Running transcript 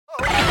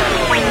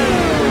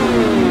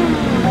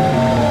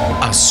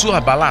sua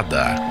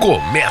balada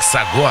começa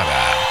agora.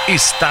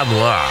 Está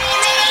no ar.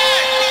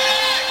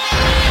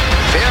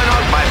 Fear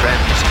not, my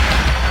friends.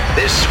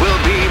 This will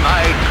be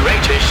my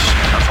greatest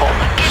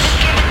performance.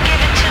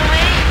 Give it to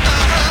me.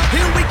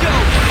 Here we go.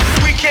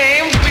 We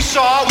came, we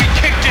saw, we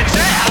kicked its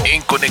ass. Em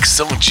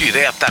conexão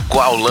direta com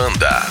a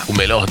Holanda, o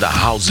melhor da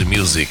House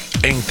Music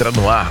entra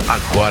no ar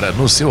agora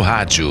no seu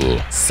rádio.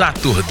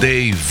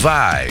 Saturday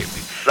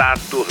Vibe.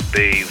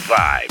 Saturday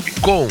Vibe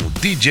com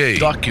DJ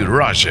Doc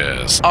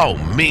Rogers.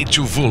 Aumente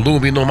o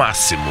volume no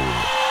máximo.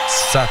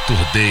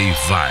 Saturday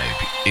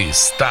Vibe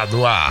está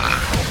no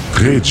ar.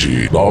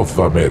 Rede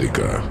Nova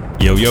América.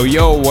 Yo, yo,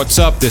 yo, what's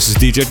up? This is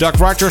DJ Doc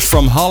Rogers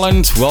from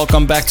Holland.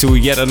 Welcome back to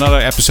yet another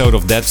episode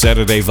of That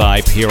Saturday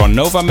Vibe here on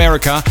Nova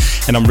America.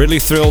 And I'm really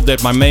thrilled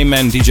that my main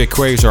man DJ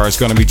Quasar is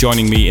going to be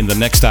joining me in the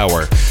next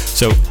hour.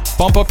 So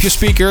pump up your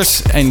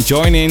speakers and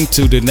join in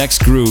to the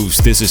next grooves.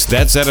 This is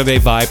That Saturday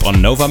Vibe on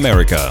Nova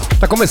America.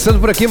 Tá começando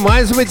por aqui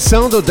mais uma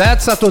edição do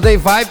That Saturday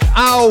Vibe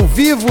ao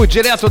vivo,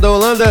 direto da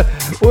Holanda.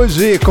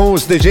 Hoje com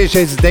os DJs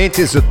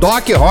residentes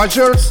Doc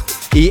Rogers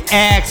e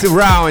X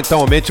Brown. Então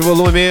aumente o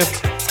volume.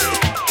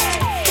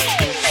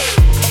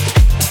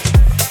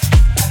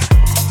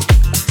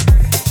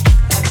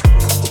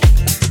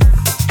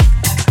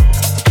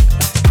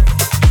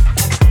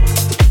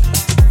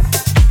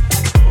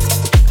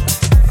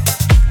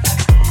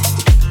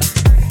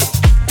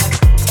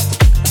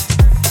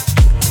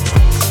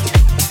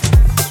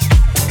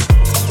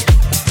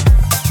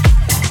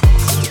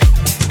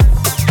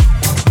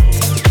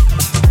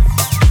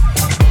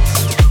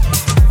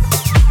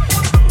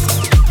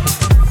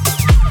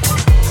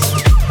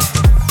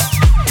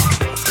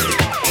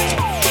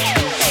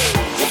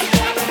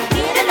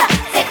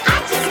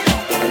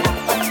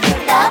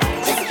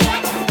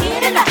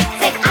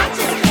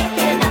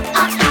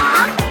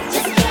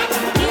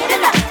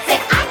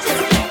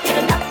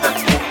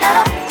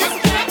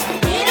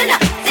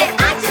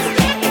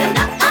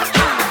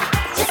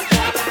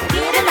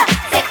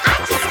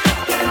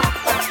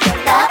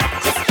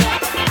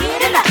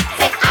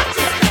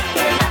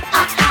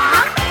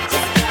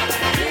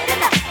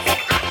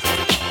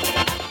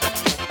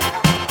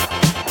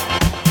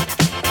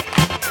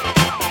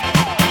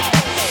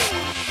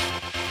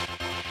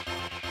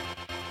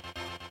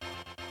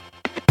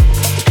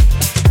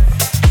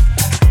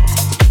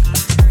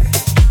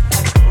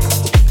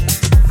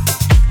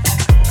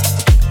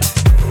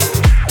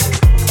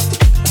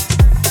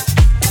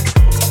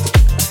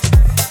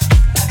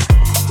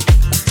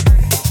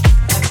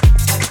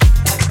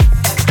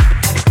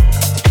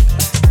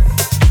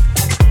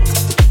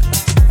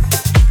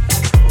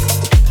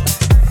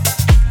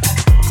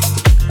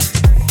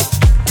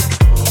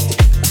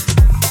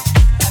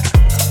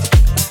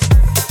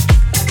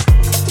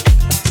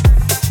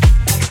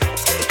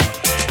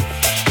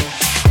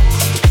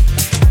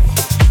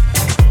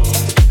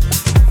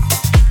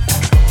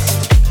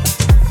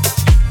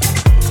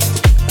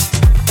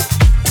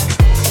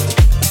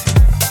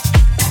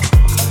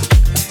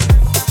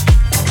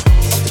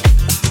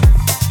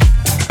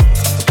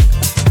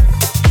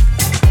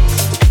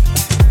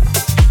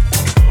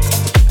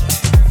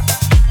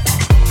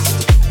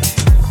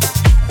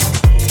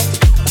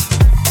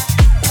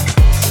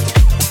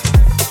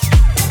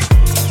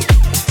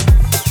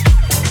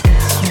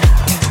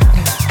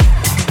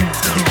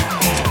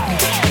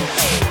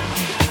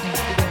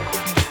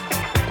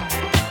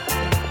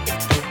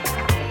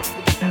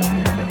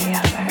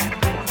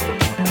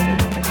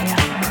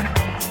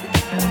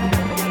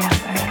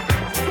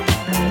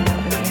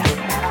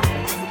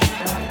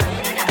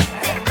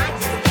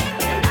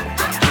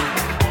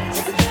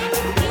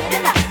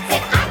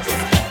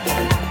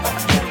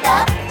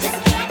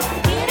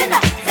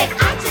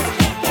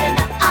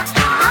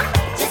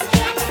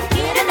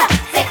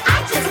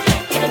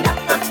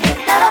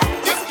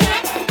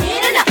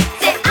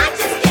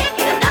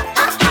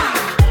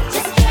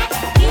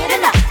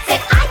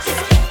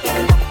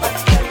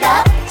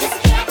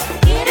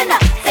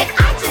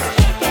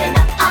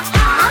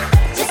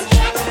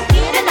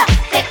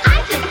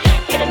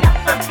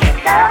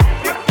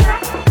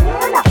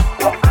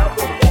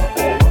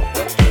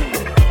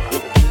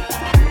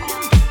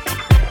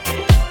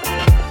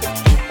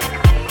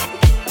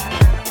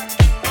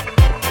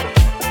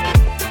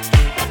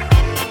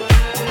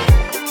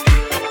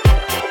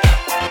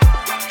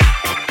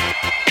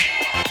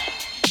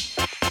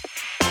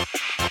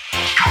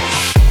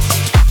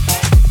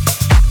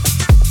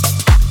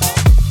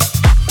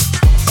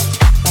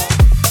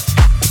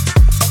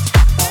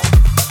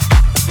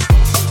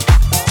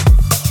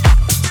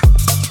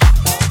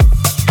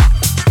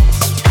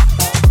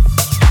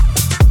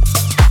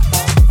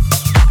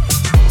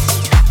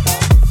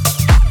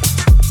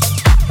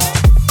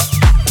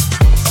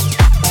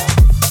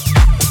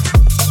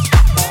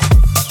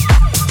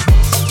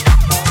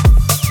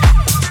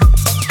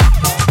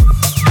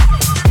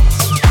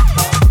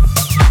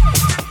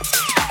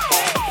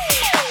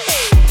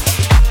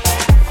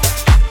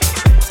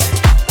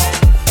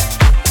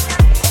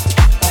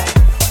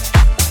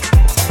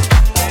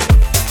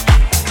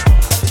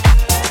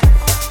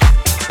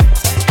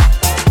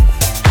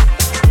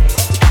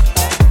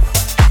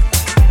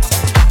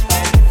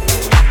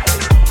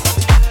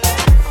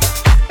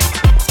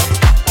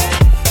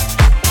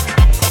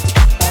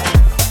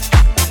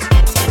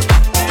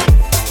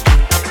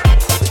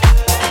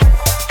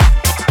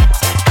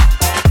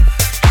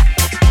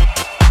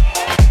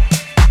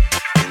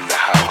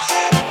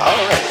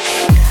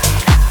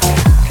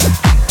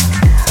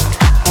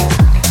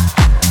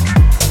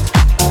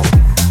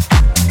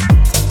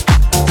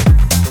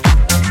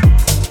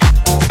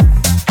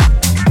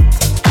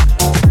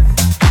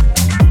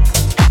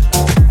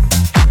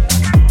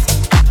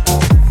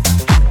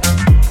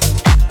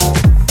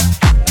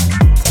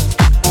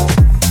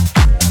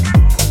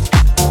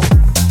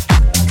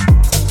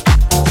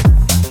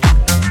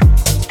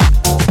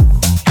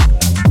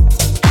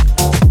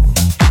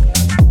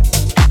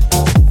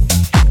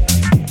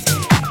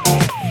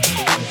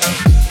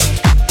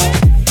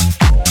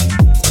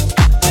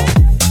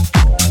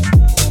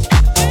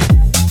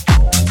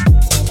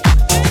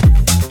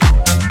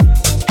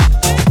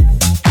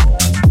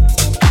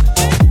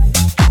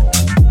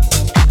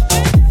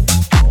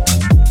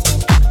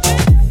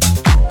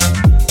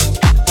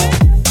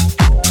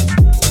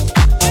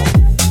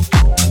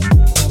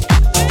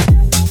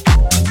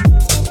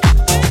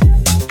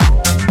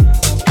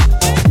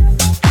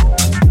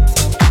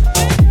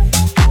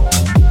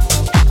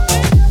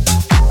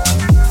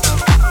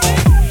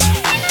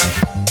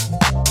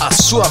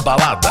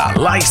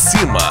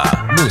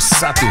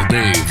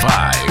 Saturday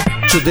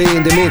Vibe. Today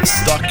in the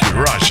mix. Doc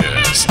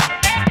Rogers.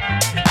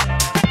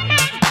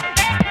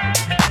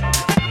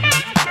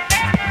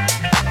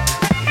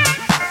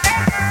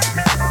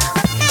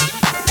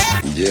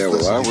 Yeah,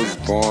 well, I was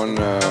born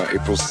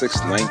April 6,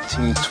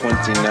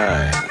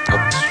 1929, up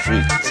the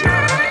street,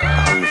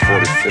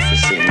 145th and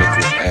St.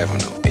 Nicholas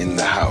Avenue, in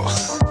the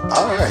house.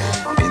 All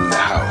right. In the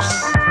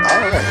house.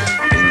 All right.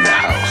 In the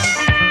house.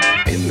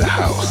 In the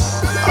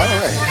house. All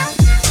right.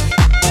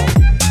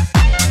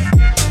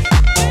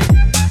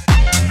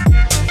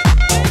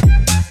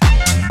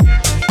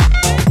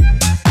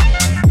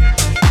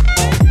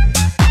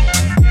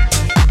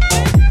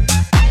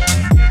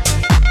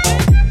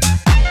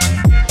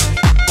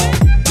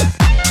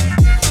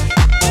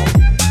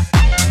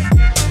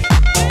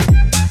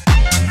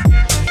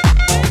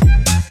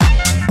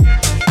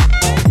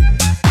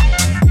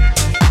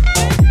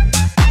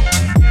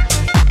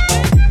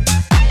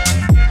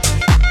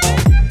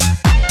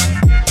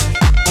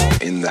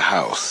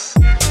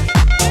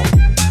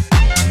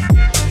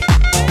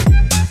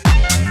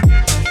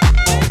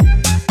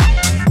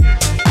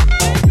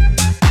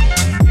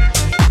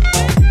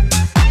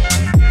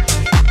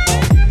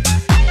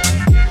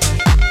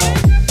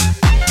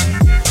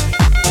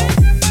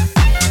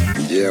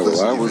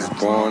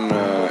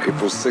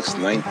 April 6,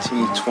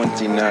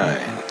 1929,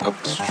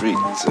 up the street,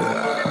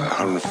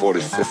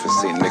 145th and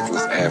St.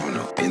 Nicholas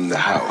Avenue, in the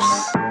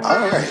house.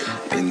 All right.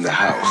 In the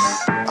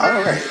house.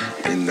 All right.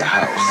 In the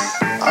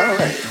house. All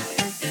right.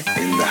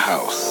 In the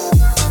house.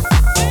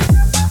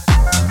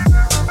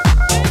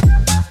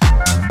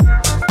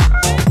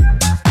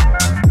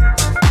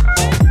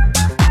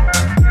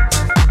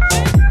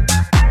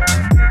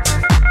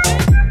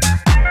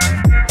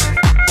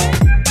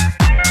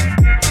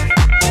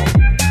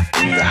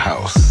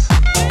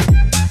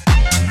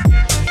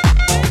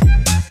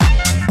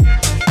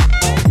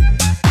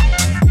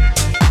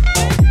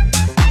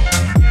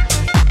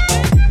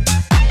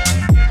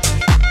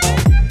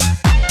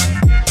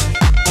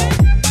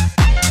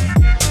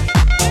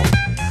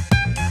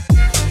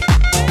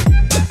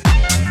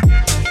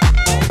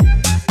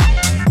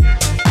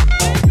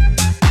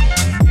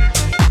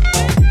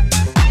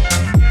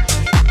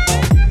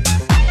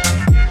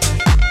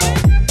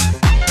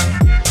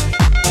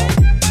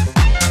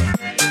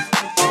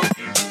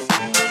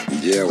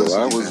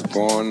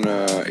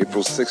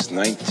 April 6,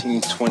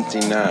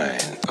 1929,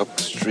 up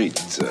the street,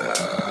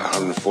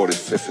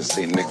 145th and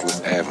St.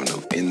 Nicholas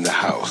Avenue, in the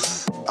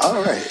house.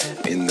 All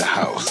right. In the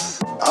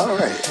house. All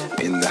right.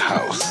 In the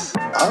house.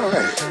 All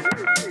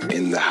right.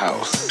 In the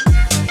house.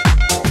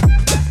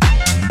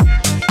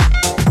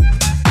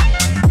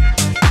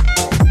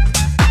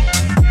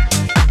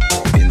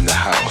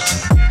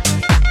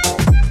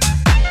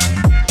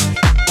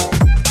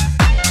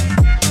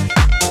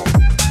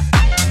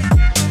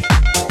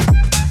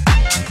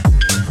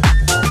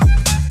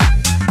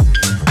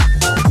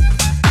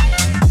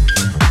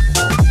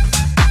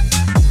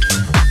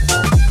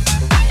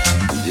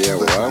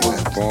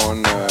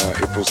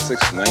 April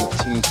 6,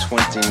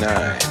 1929,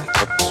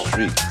 up the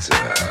street,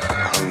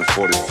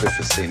 145th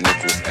and St.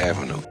 Nicholas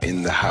Avenue,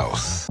 in the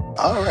house.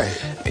 All right.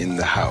 In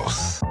the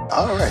house.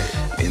 All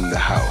right. In the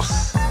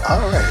house.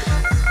 All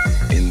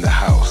right. In the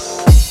house.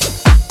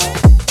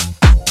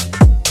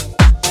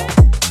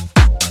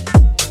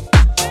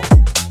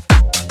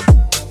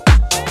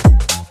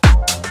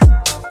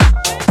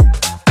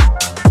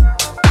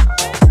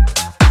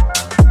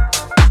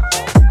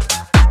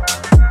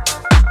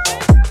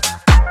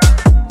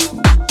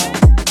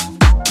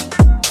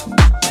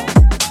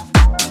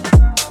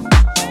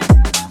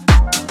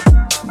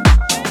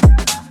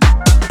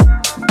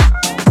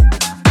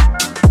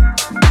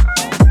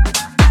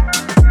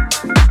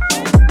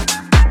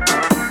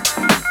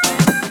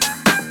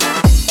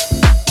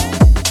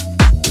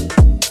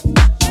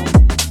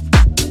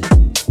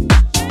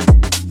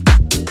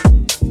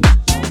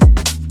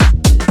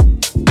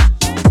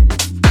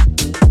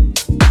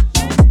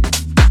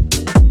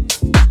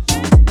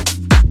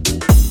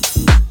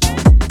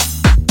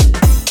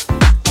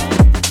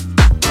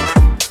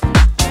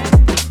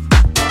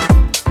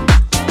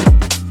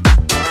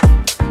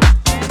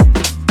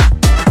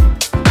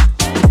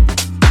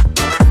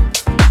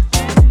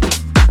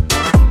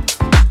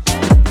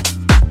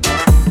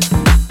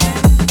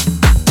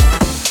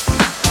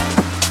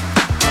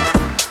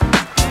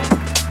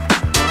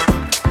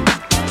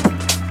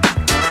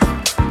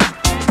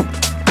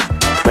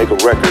 A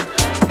record,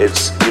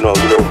 it's, you don't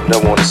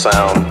never want to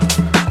sound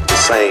the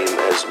same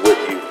as what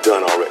you've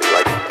done already.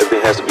 Like,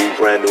 everything has to be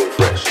brand new and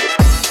fresh.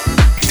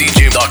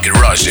 DJ Doc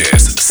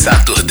Rogers,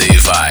 Saturday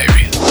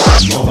Vibe.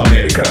 Nova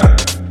América.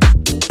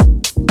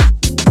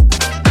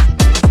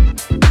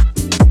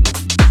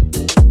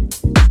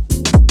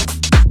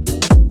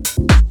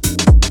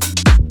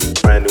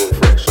 Brand new and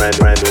fresh,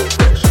 brand new and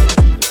fresh.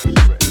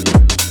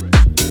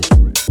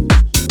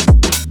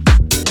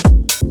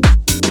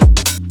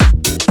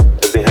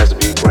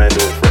 Brand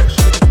new and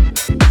fresh.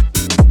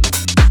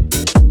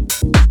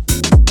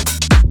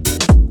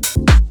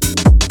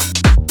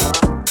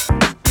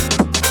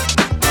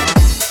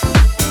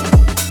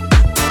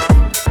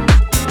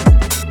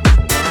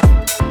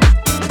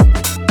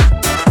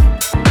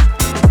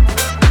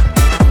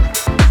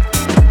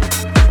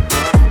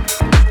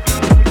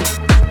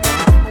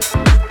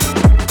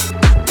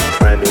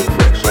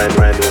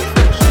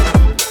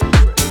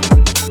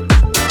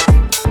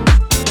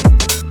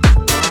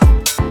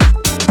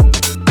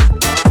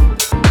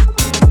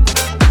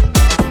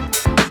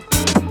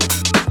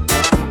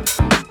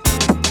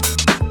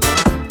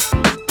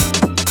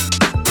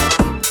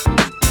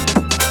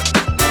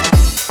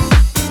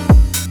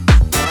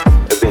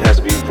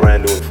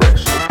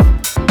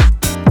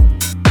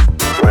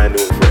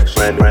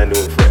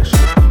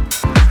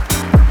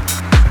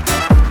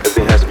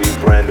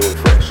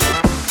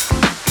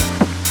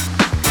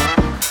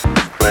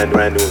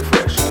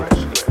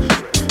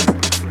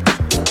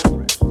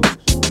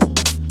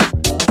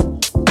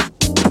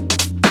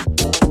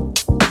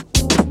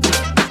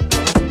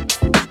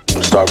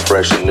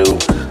 fresh and new.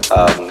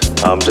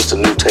 Just a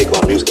new take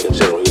on music in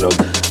general. You know,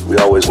 we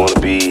always want to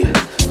be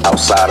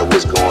outside of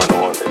what's going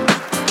on.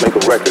 Make a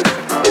record.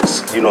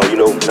 It's you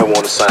never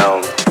want to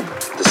sound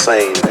the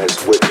same as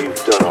what you've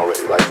done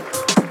already. Like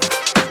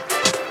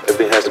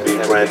everything has to be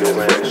brand new and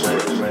fresh.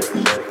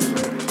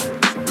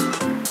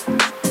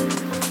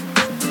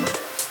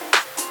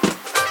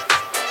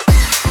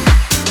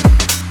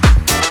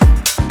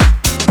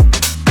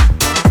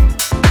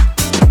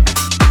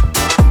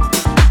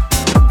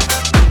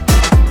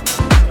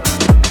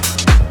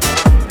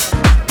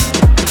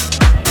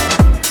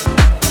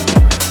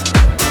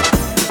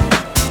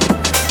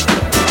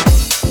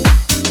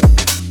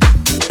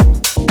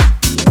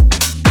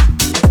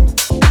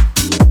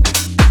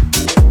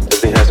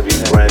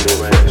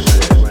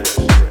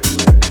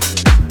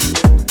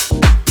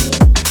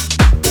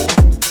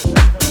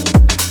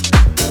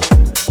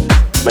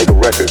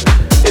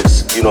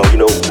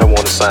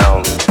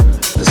 Sound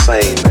the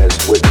same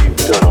as what you've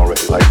done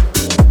already. Like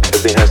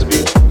everything has to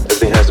be brand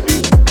new.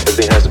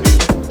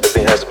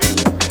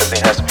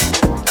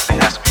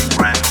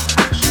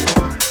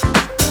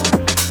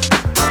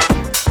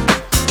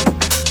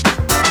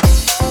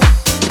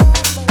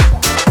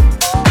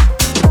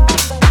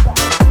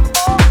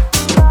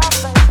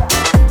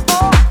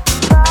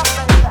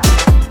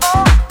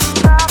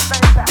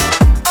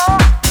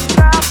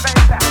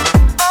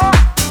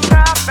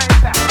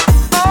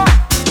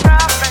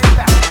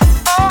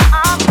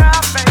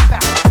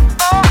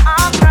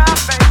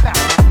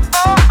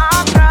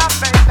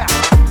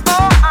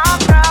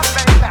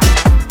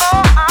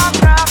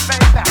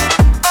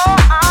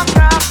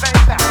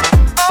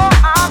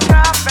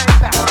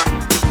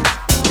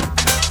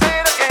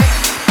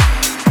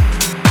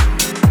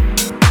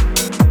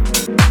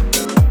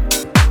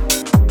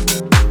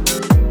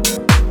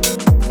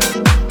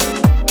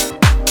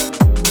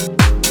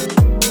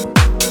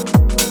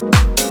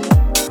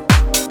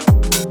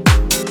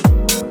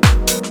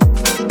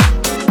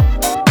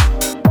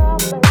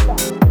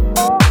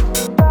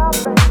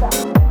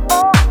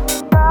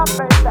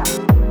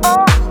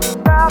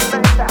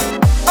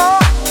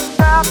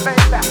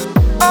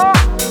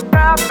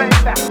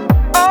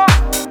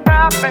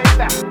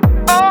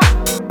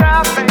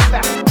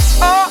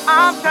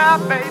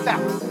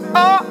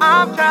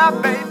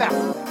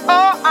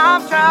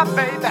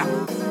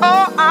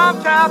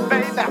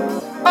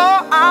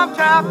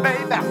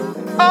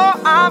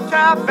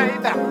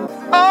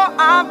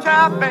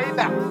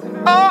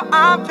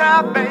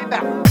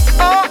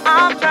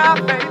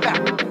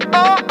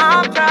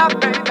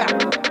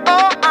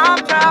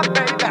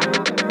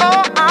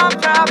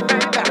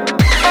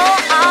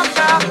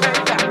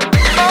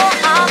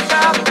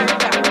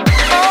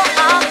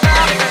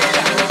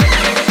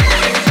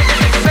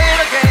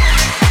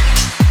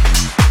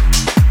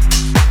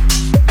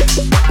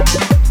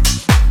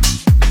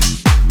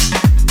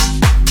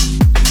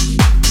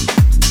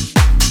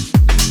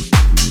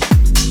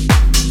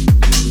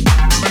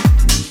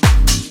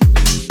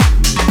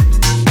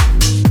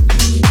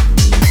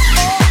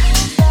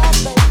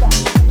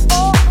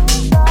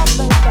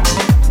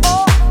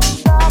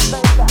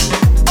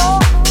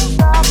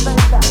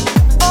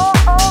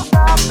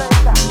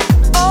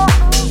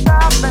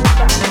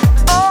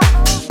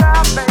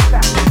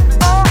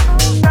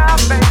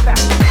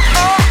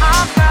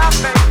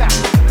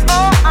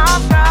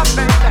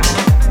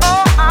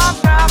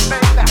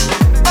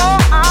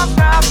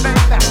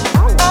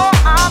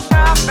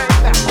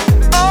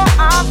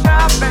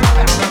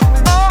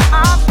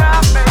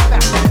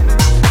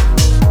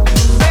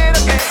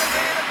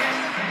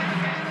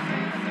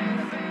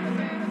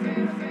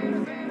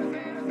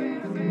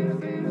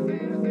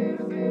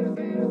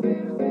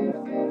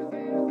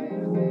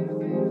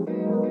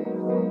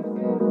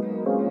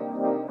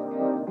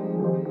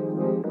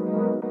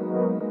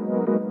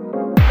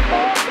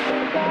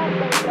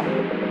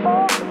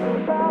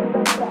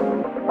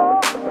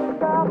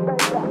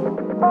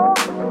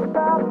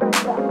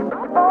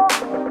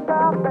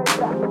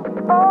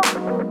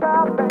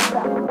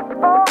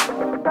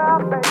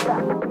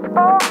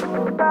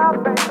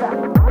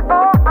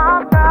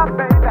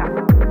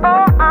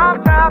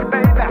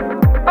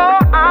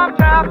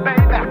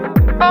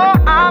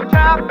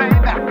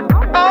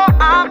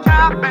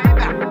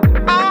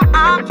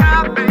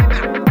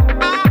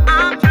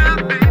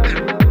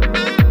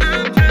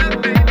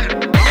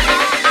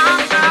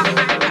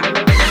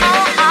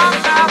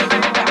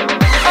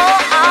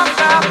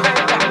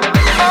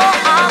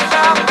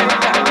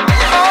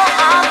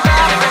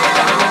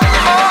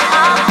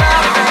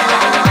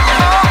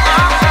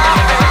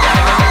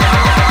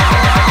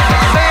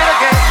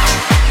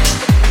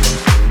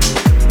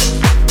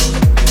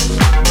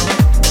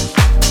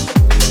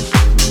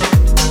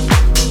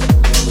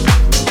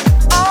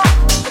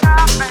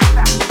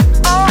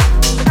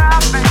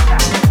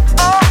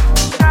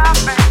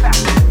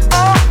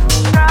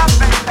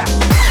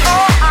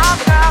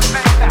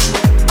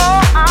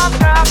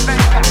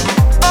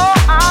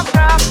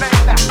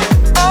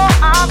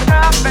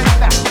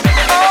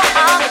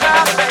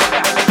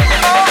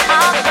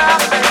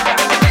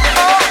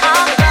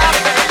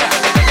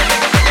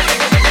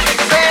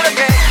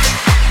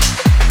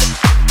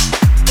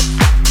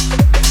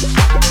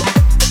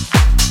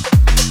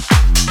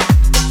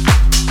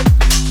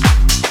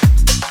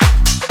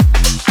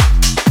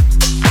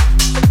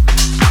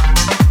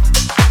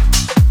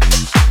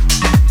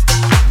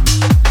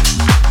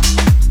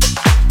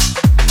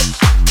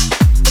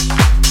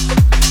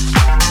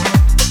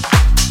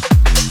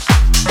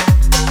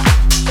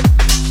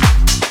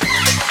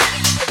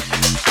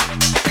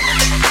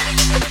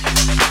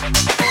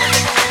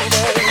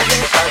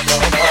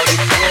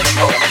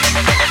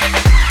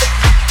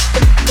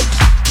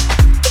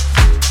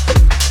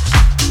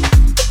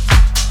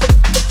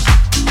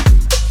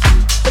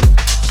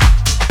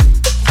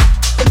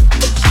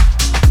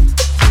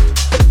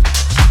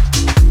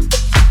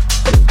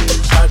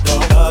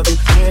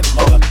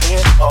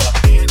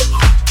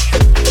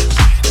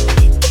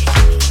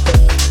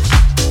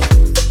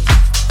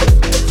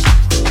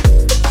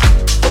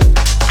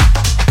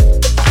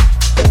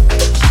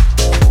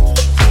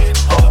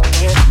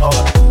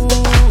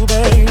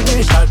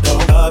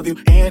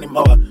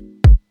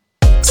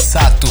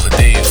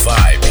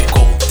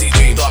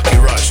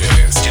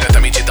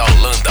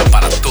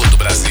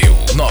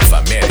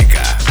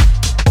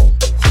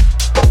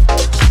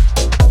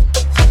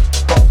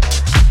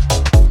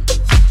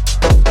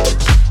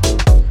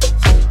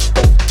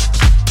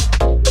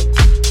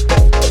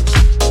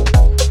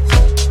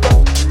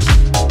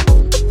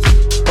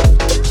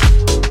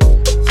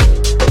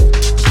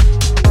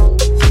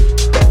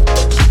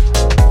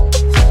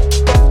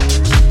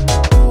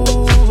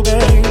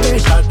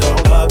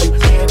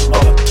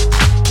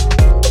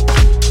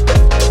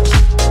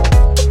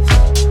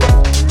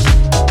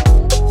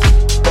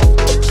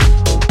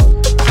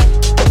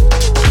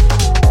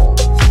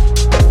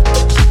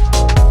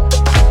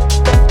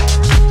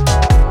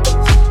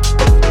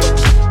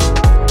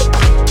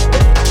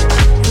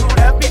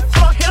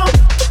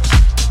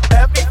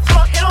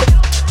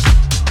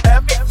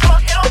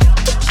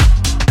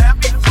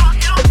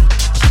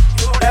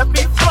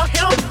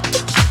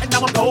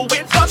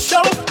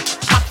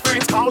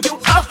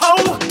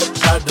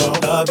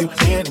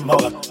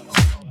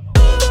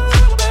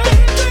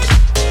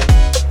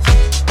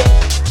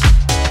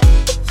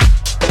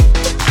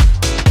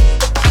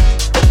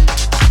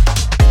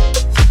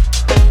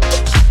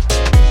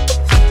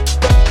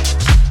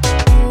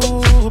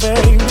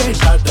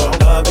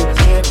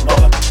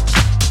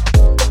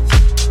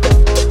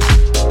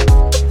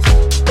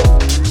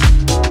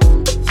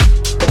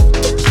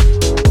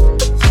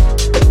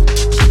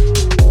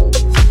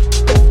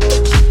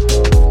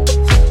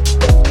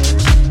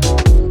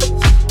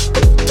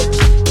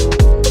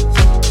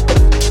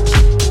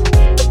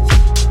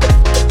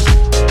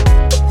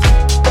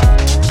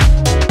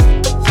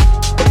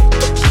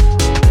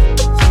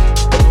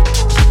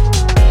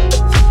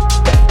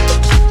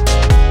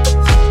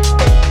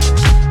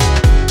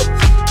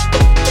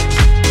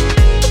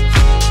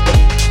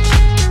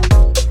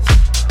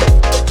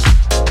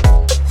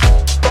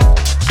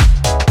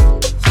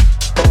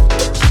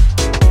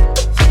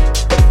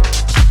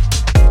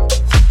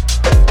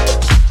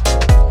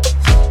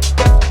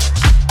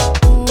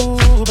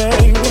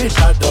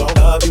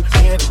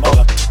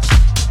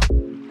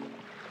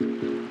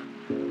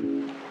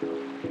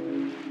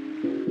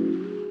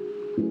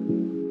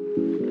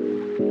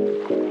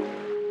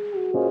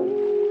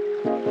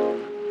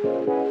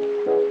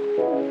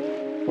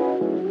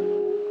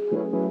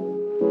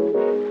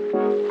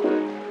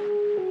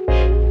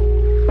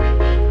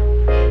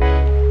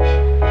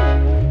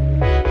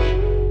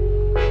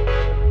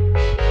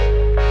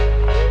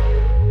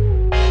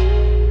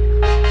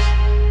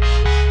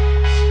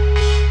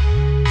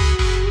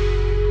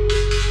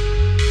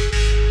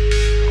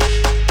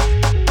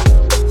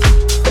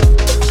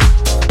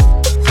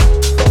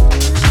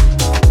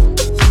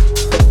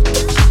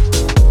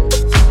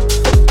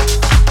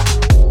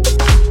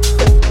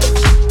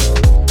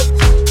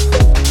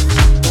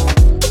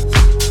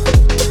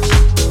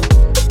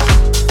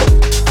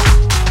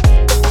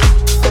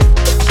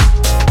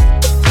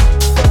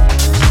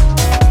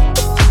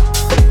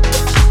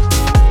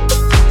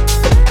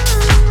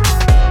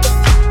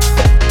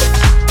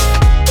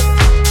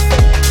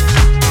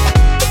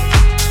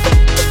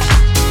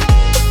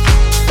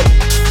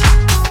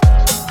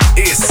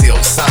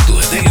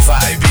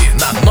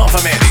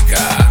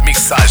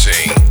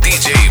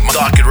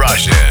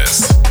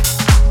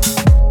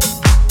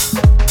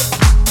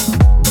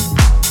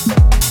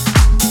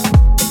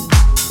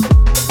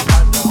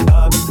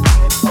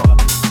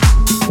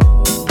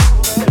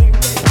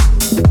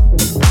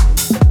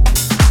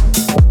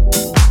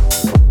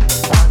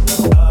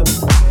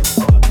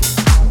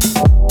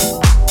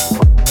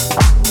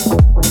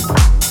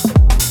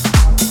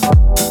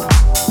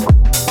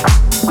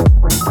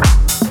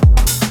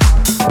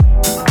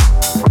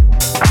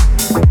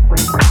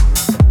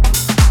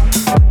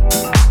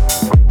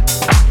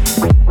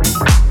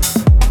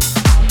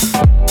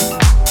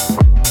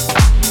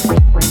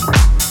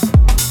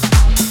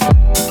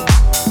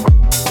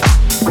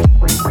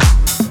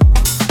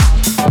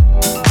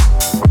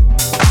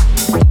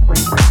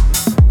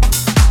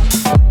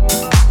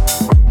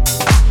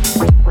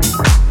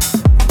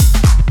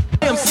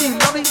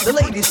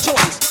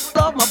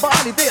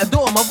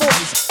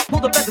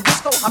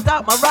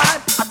 out my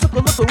ride. I took a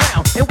look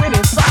around and went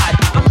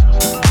inside.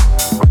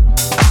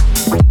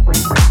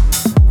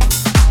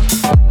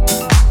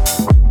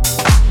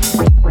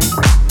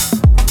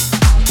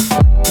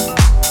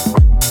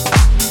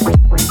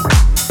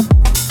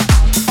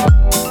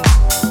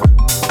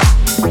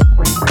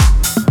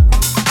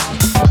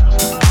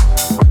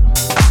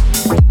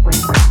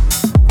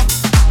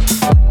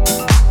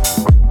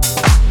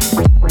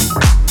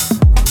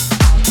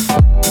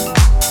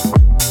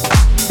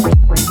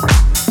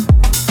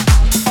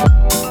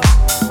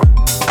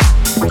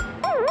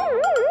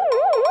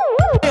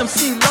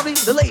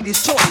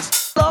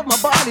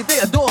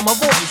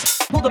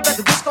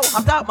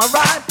 My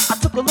ride, I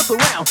took a look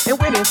around and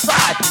went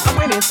inside. I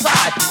went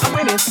inside. I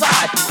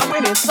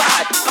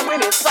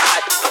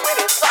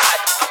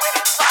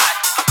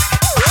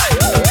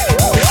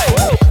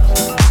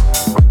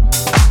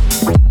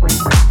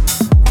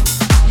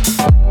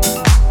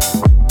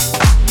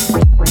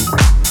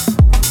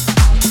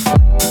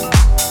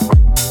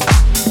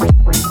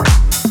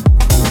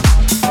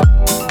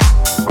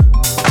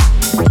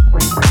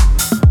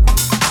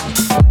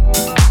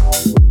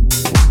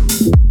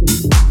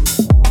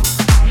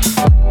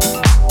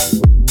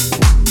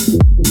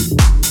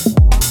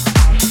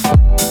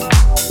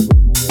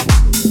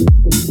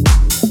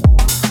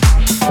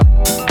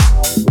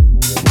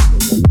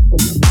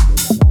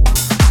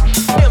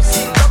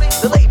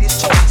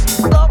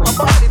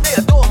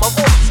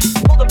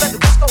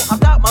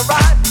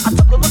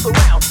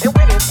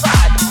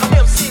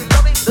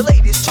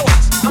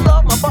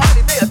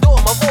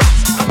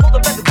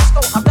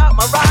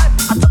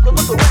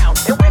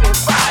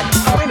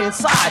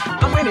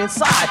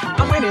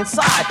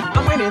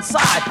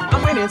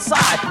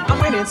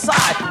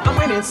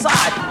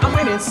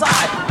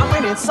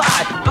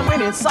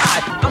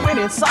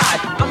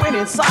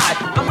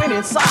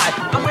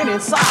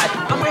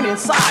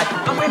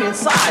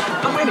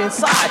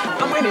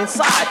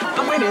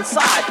went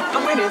inside.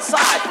 I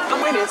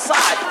went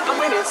inside. I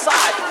went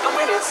inside. I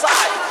went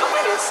inside. I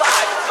went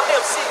inside.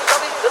 MC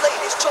Lovey, the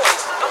ladies'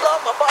 choice. I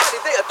love my body,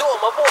 they adore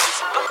my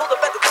voice. I pulled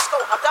up at the disco,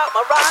 hopped out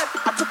my ride.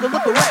 I took a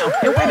look around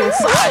and went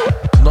inside.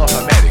 Nova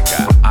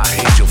América, a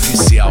rede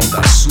oficial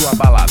da sua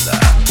balada.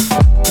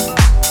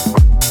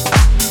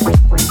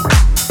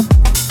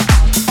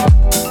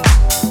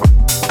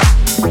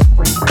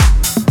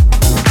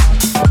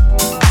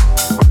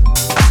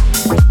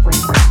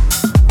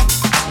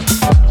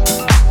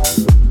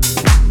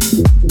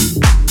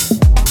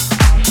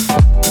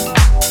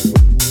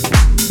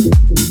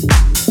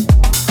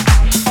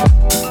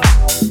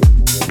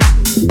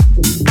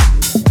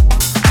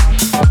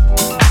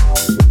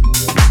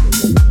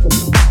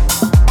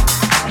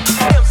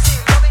 MC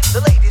Lovey,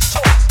 the ladies'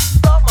 choice.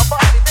 Love my body.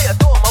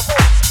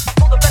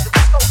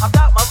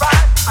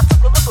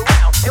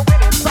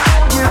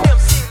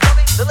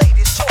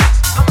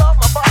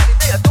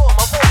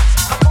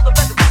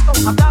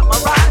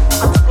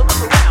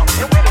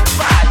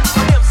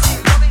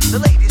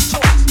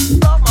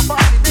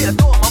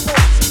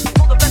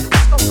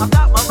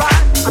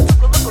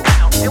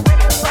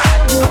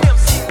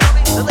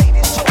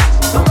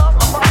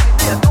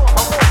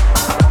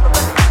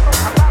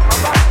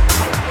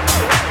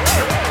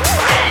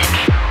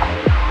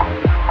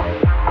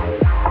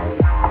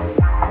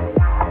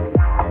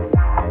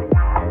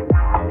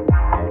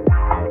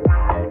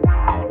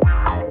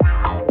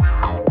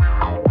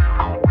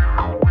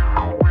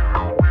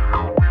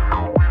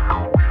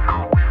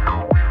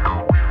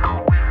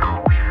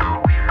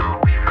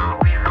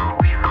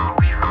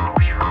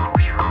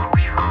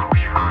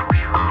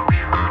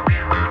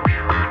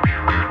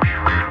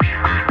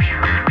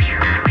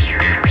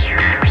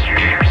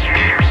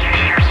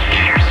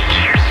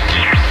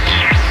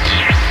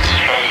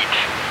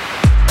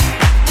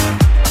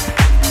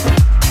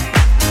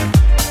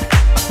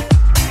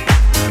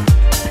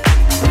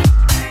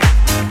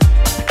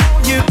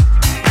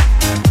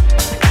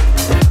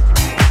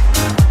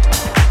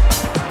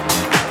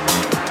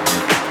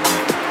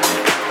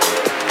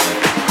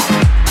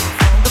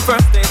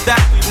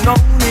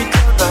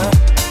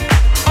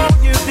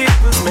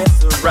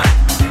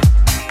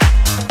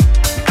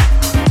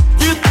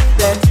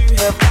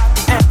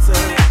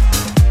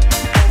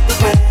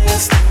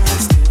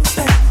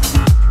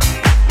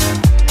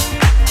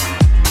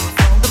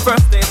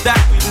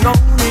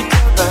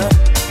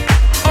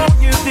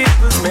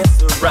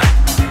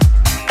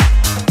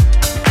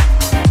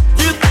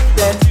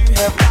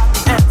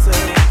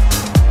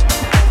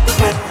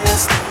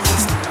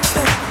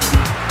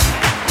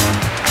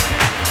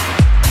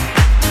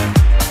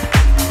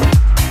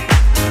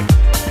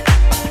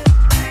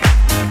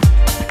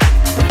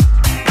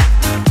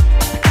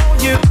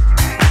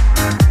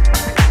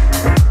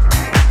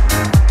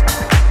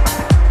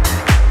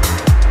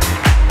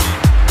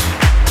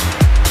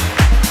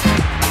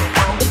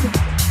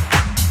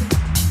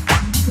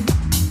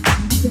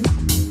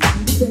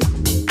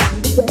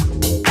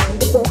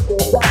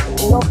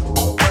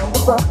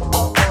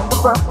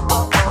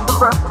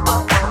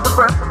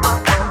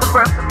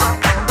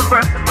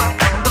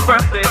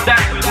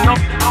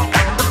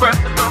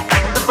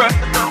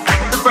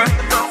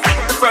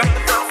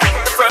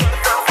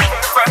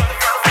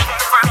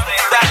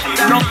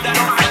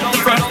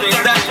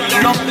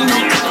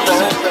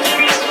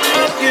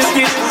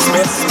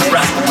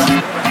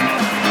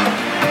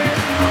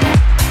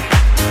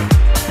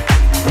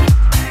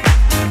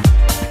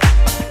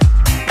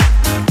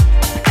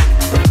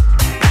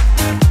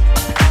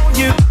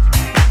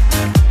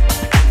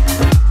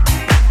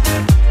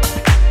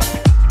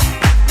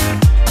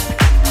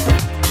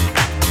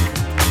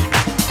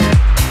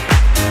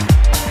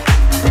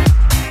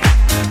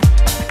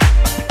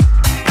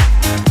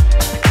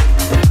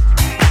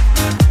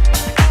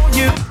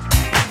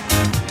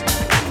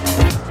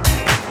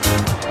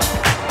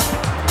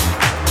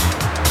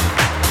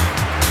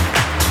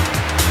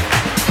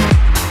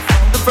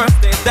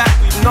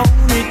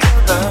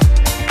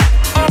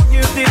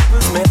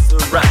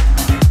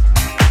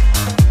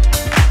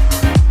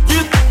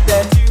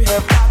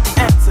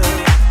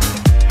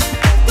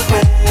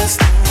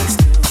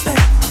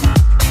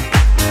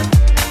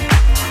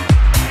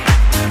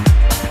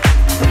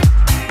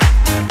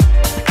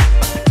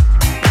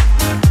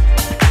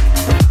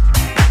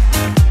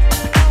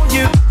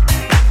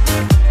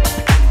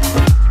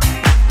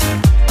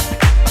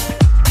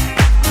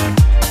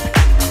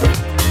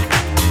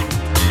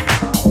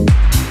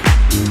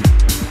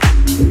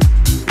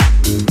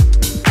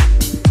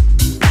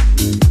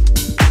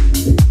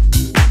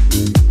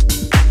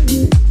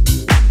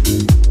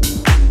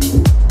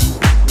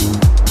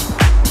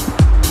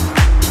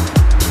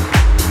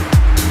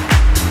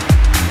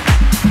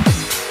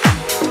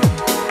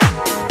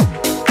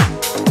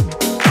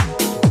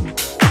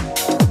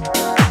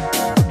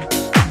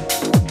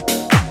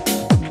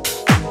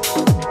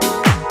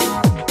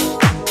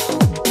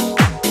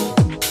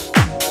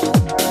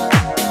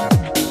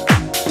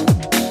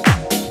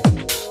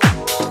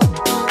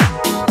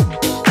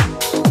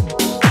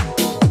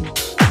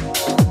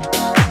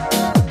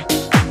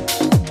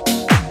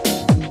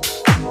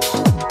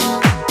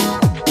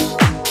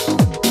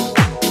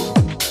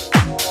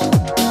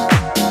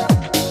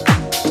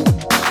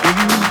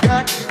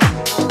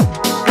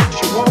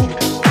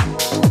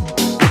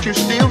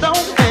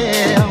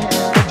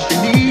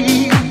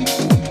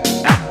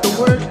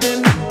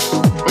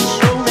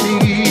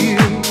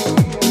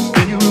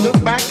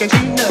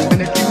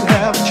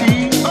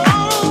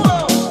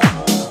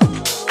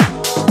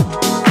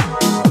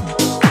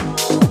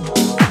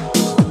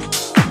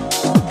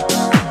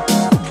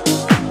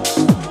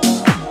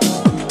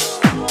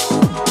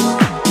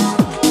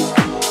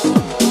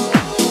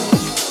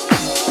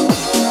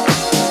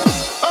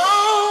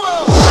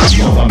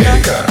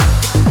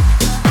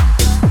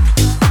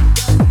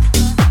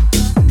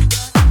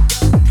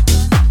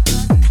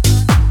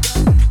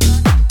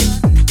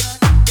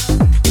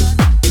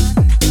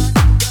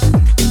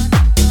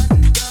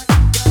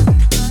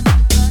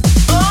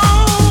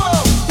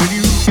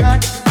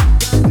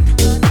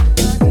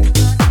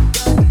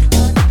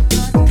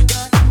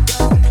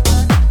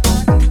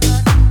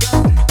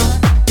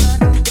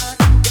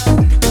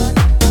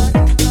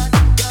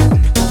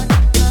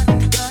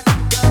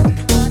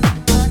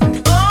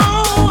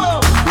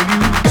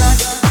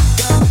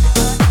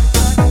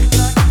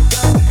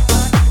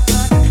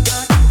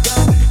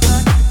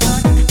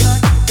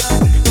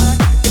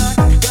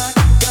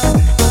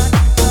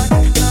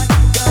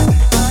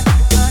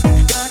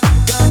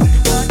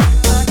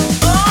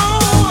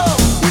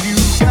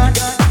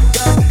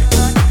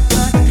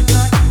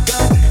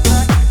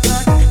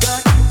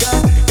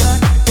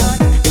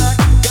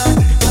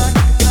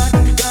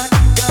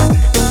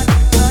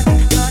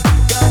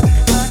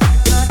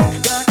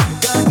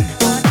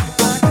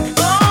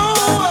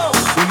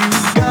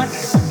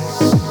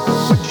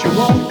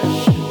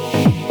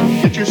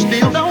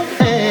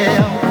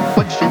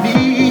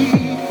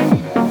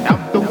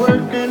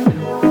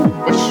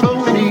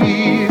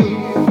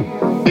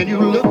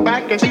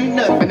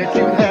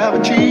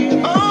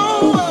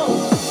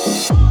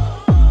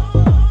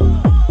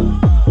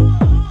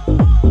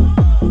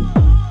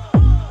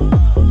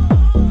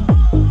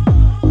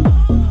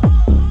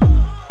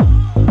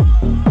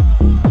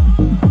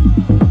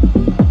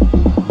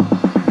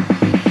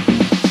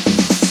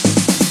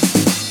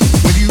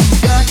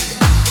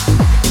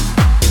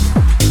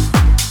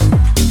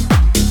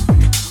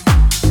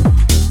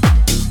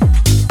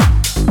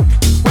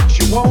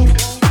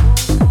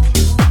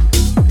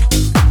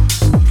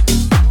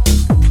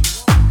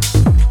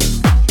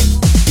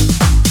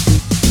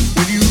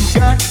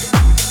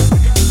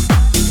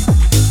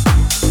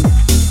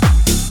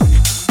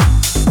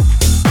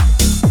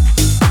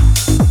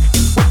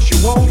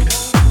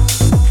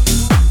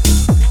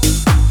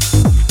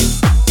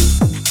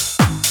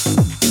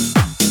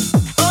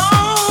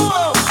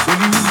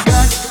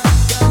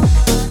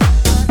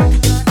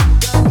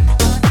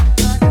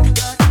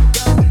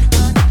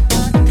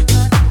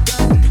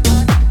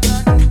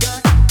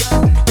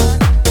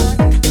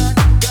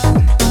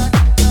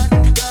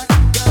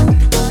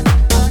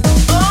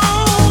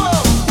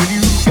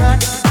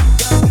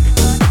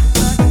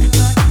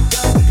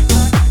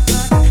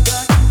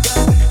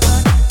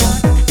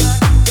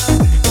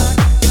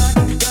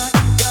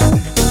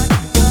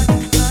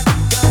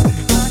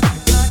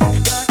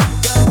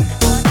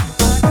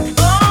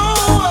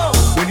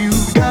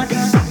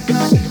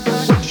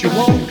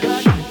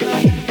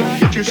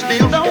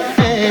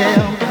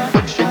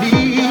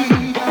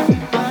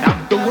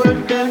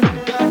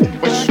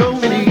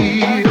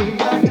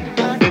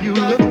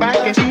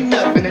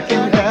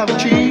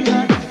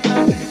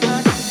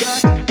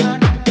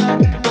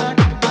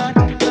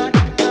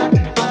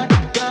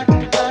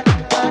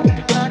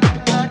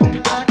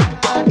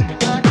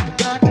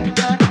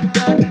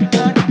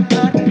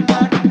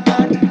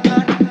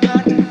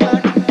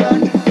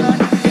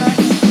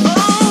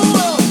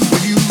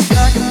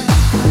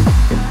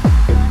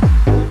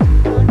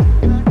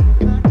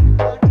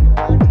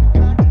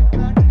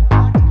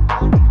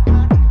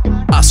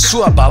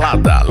 Sua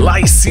balada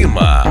lá em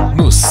cima,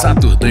 no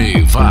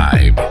Saturday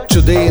Vibe.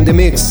 Today in the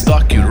mix,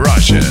 Doc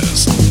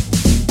Rogers.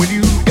 When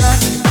you got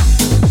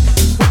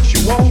what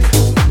you want,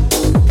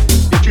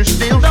 yet you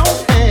still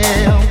don't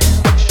have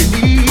what you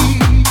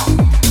need.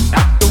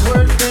 After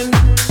working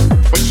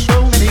for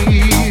so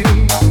many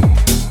years,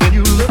 when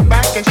you look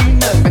back and see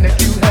nothing that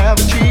you have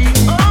achieved.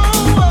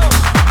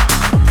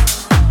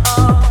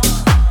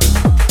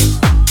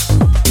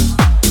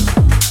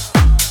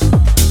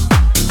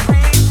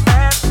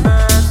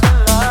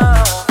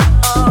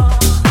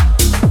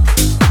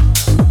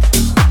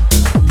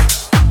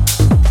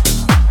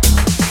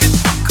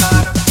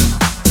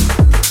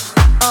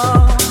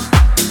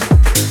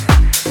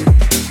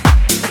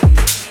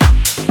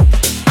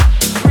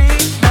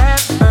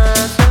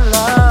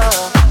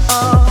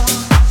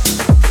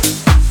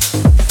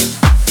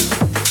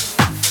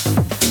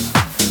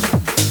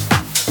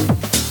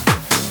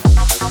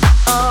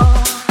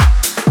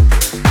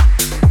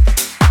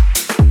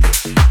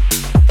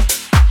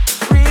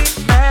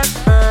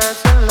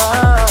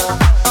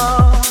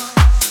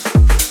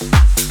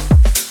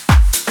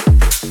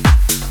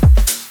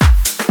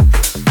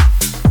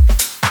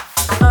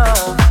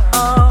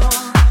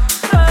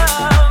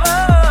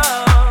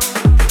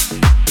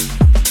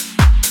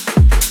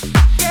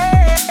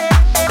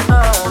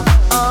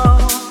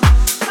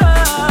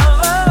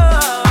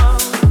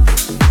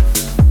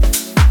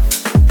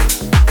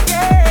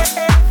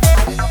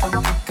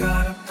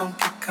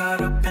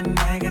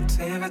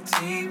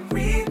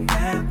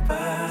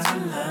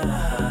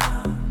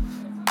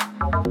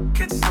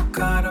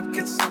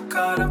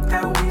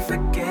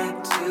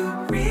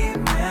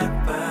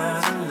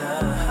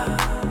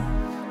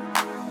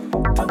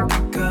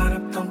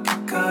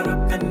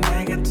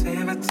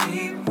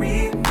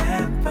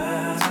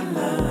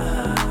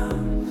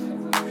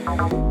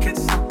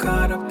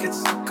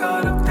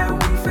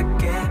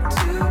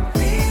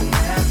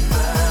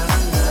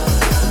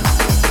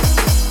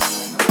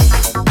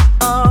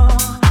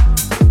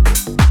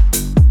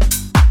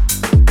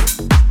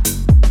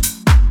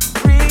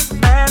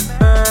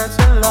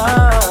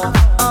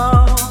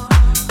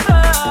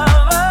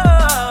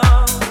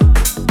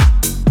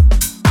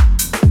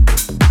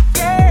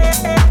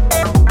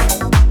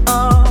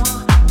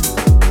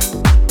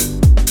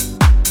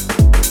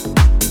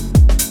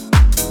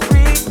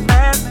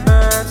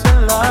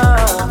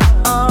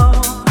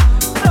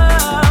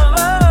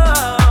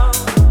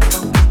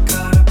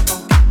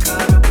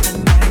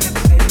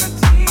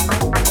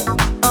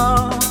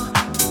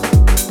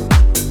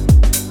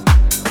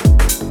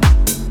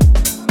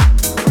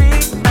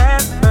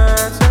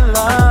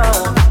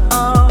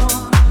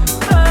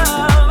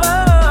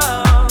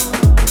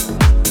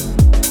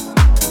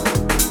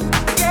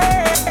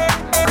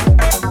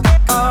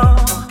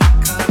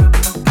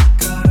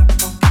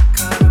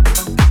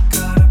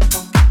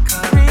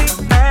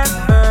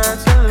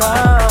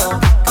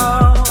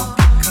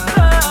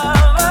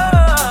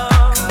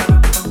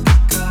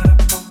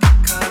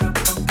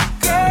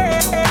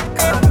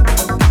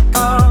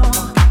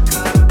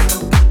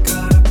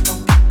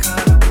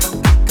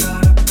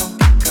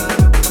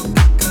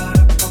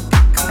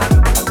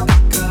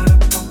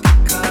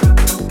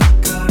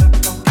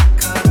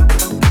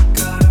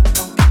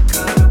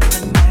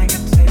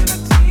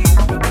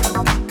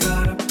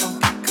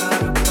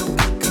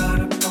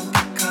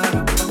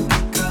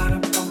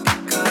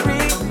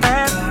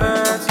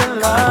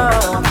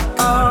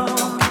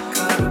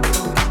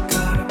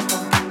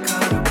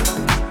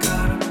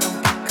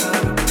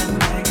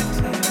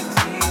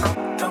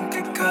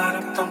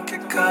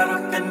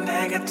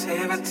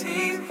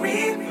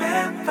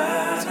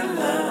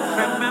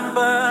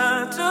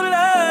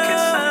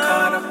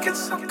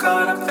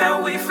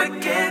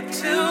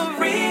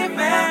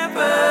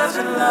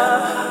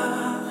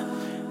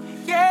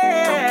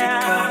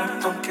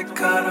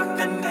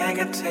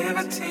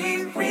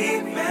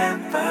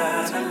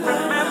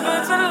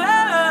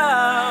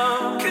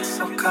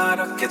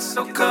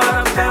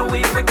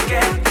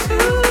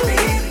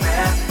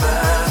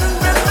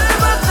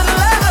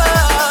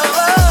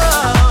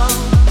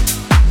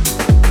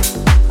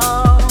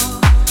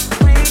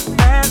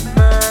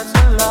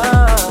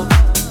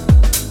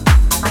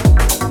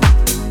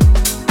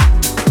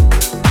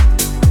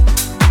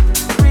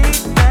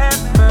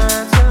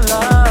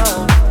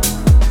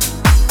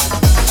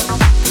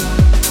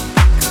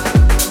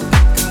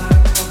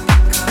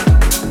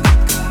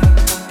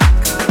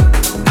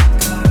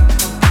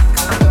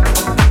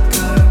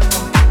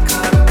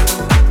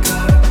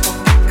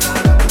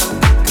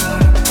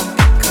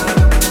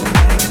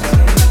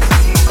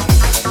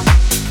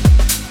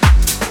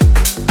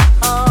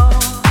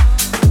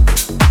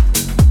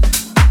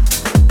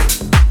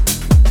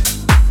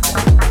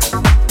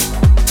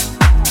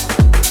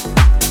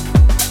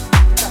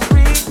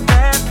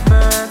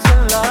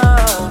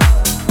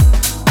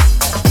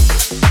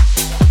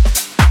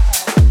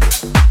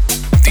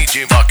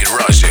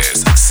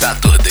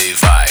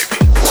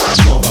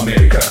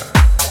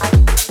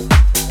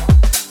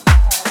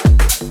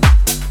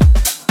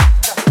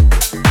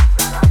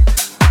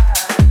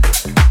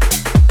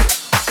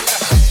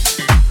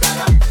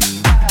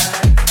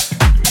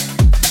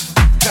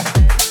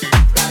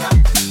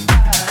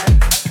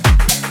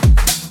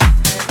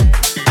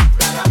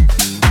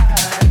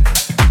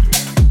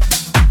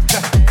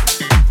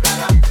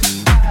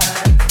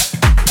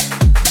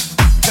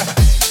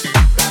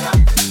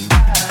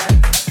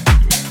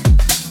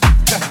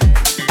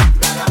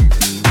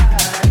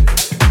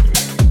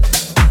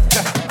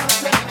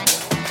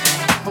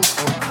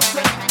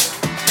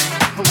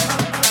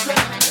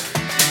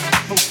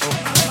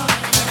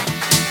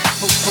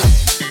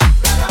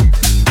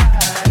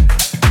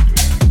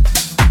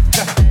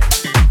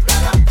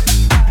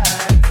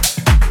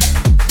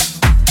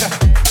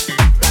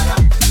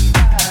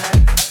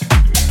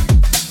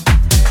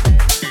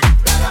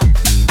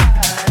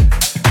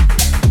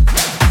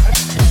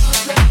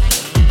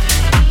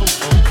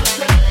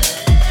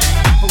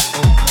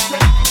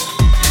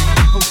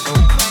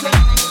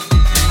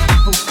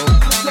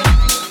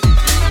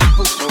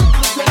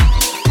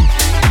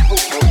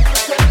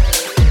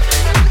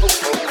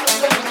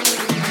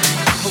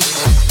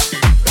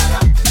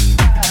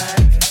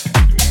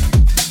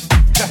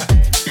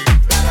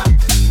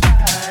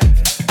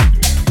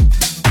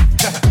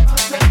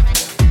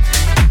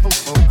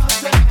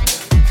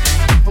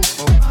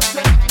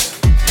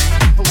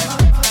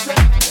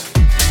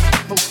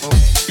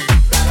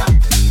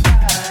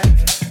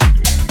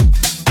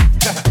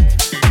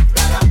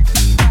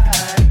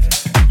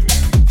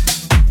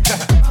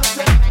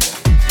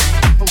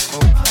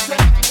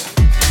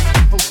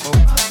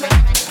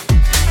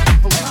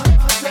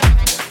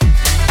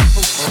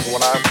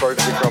 I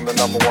first become the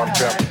number one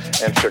pimp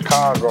in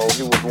Chicago,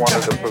 he was one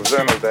of the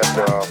presenters at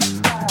the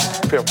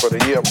Pimp of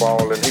the Year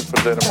Ball, and he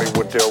presented me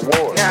with the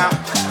award. Now,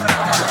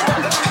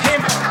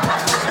 pimp,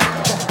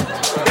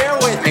 bear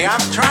with me.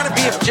 I'm trying to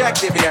be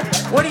objective here.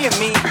 What do you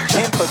mean,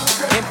 pimp of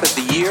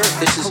the year?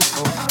 This is.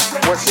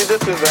 Well, see,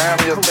 this is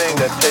an annual thing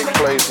that takes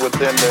place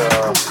within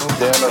the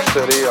inner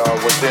city or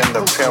within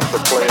the pimp, the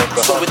players.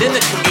 So within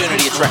the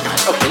community, it's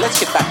recognized. Okay, let's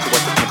get back to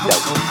what the pimp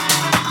does.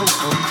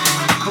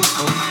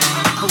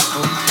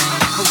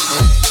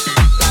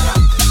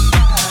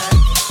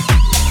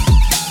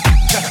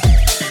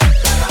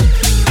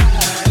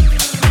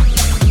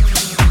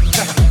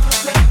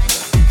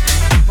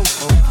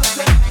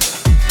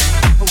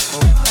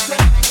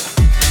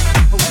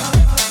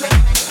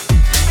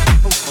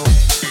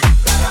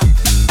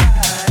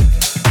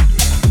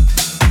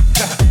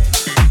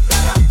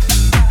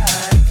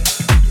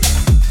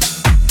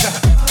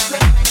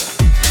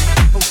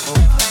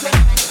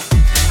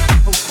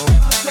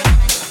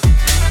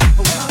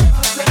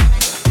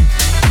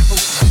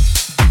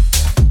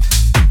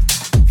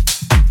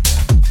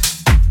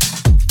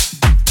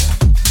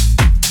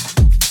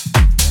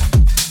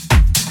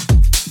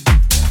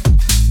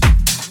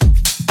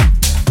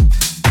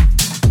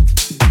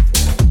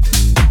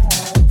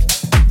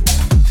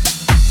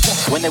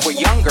 When they were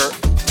younger,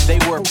 they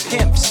were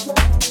pimps.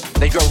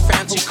 They drove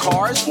fancy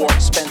cars, wore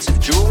expensive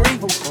jewelry.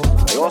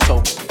 They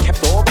also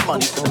kept all the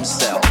money for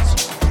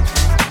themselves.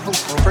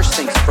 First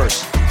things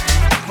first,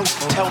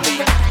 tell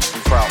me,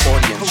 for our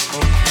audience,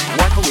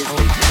 what is a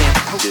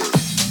pimp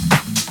do?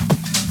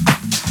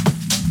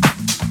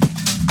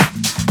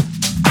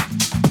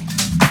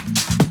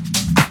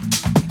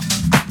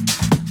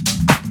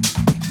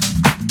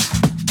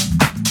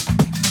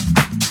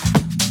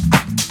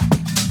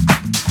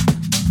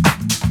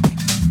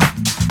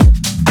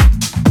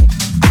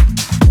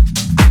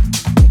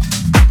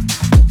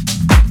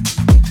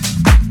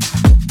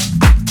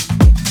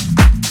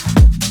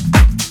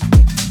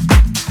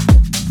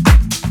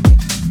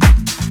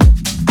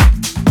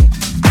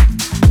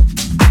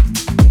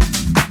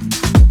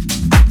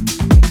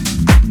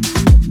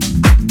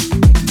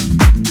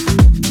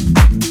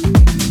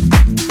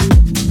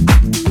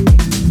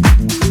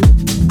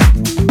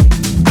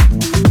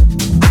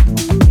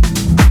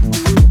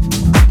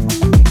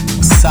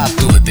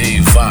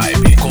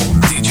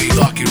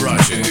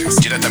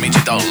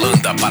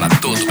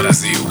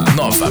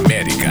 Nova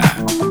América.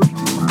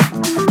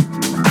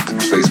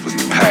 The place was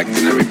packed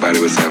and everybody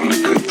was having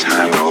a good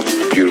time and all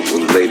the beautiful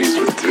ladies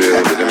were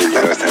thrilled and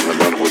everybody was having a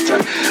wonderful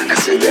time. I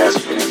said, that's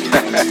fun.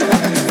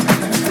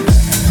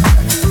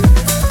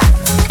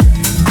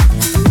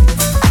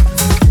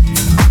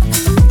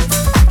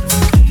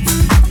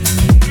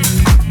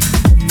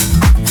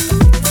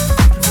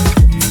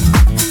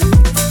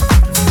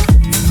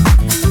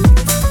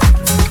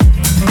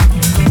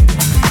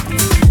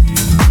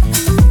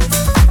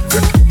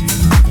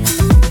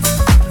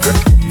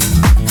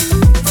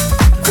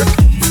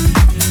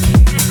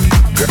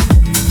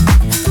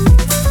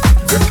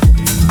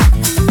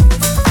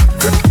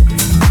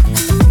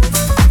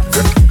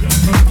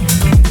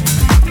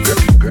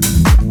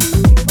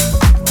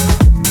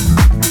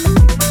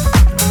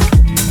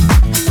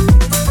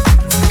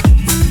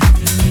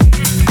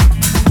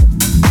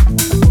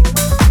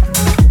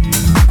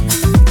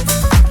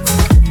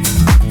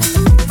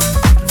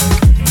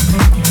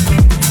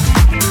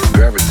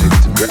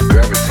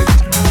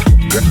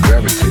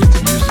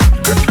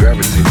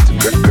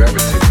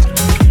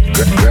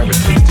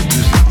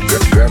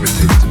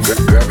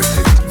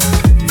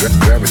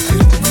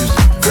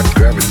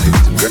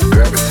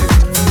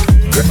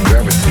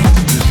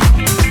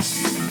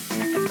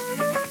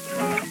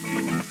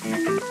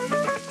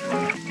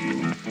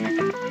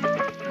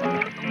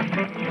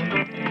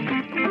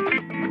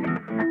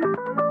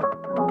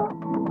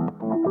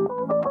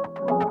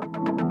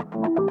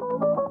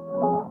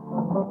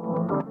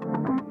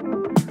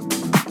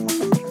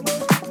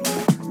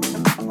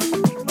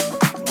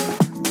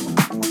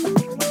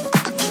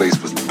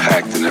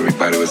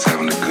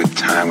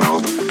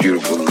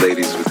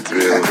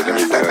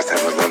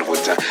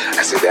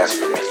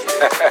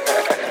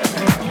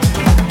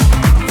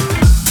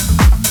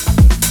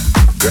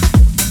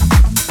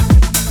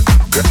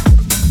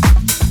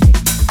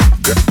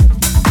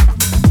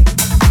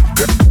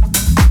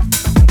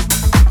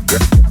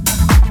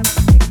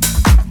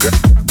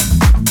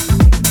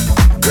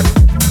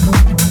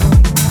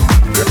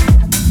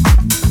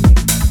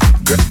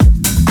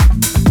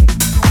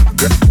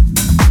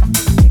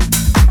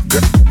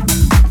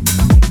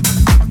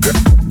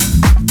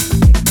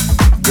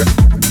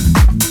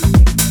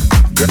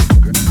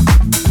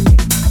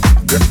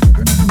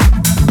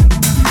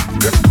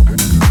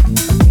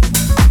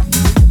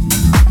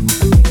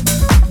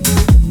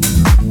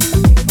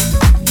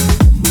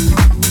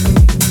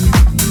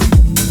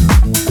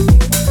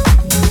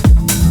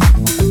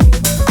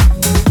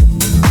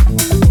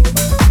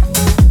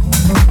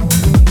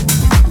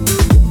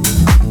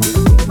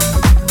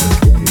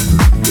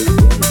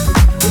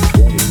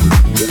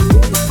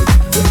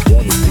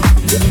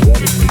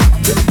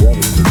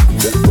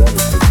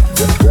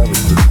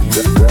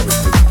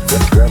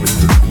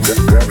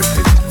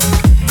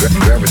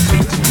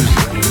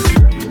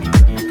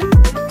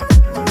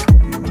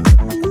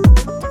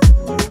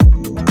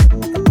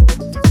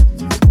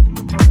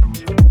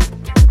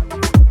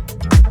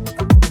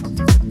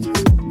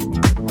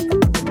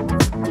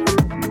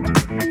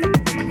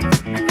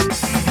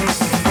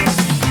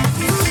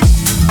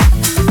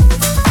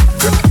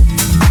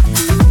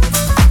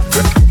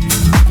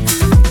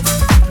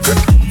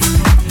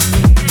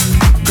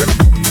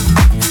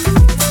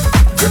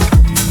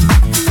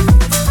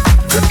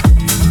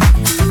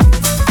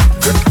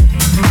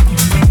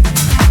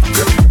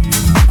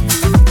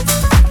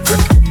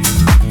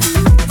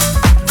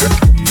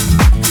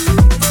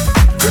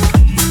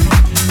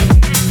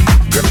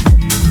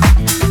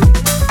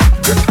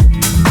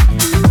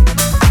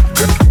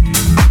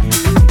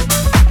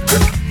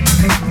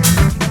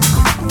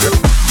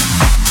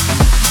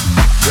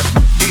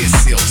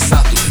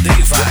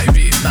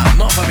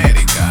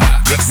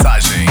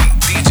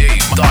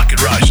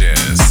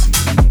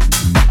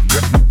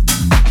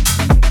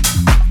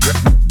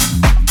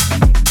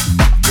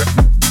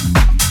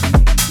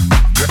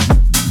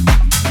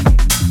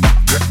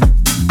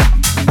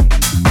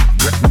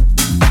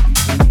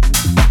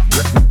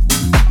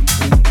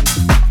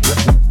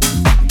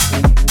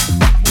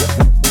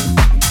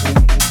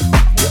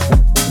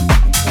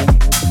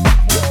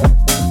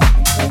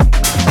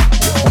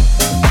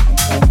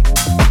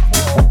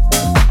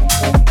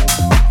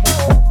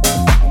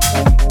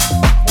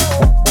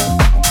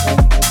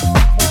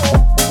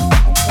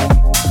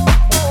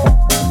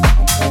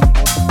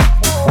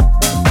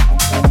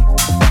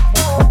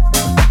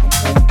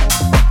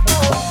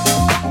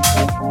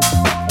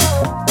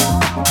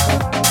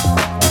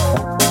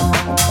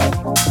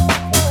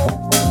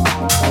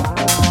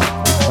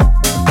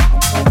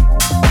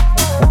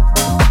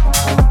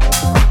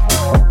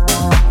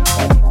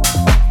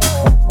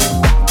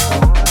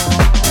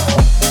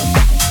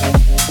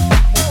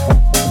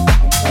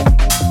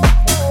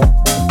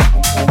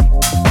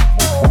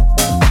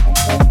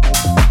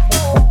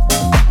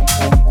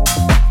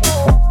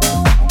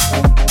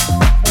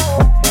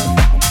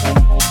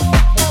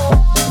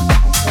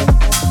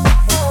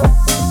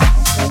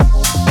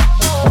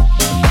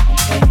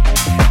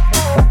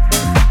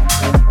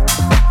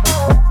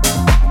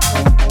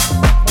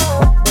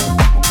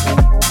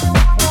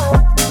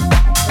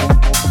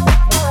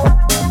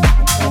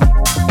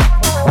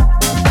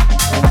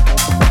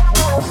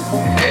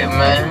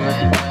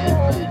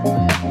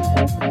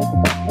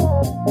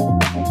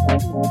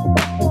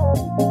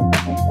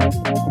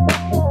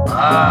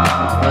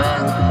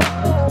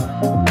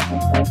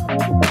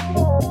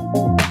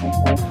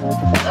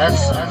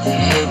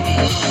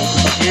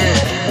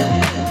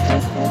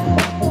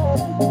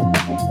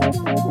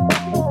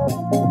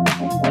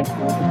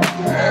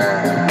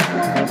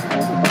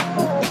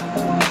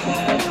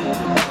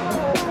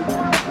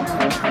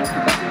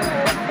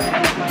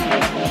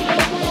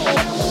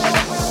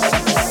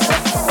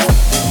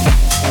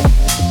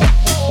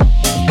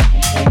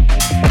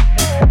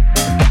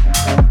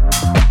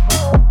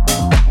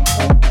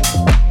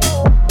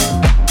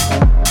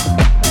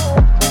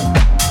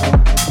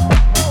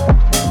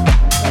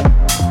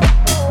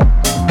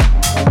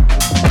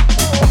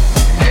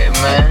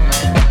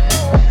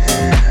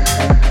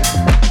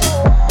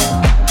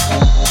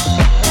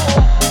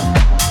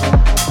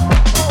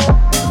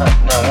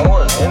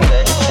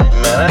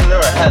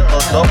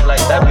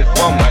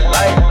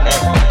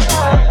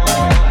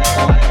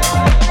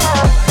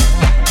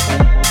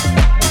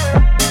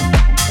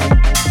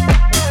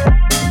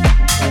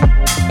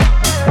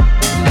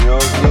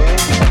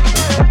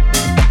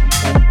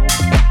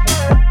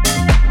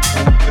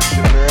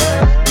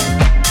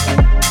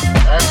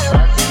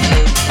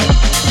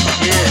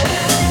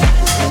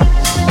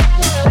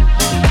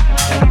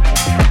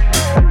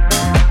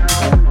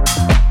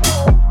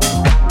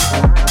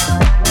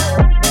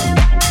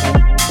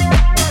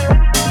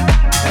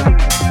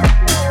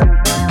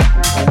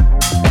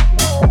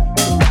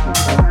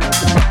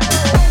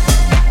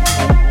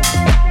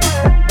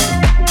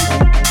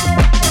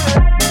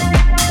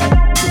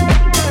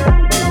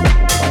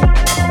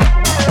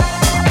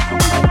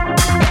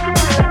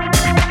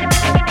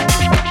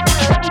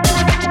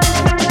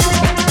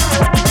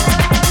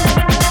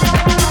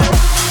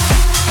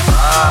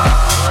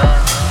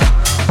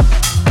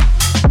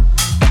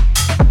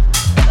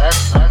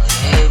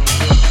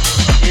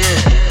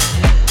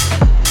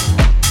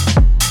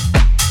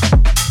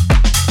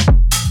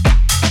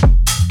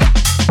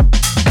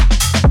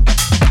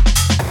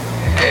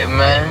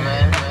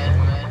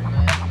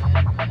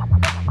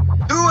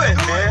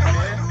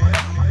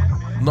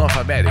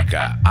 Nova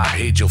América, a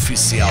rede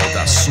oficial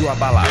da sua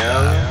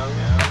balada.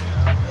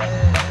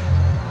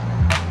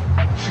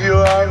 Feel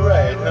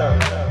alright, huh?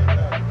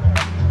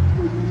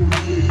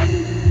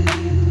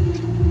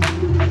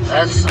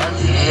 That's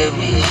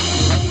heavy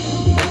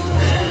shit,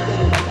 man.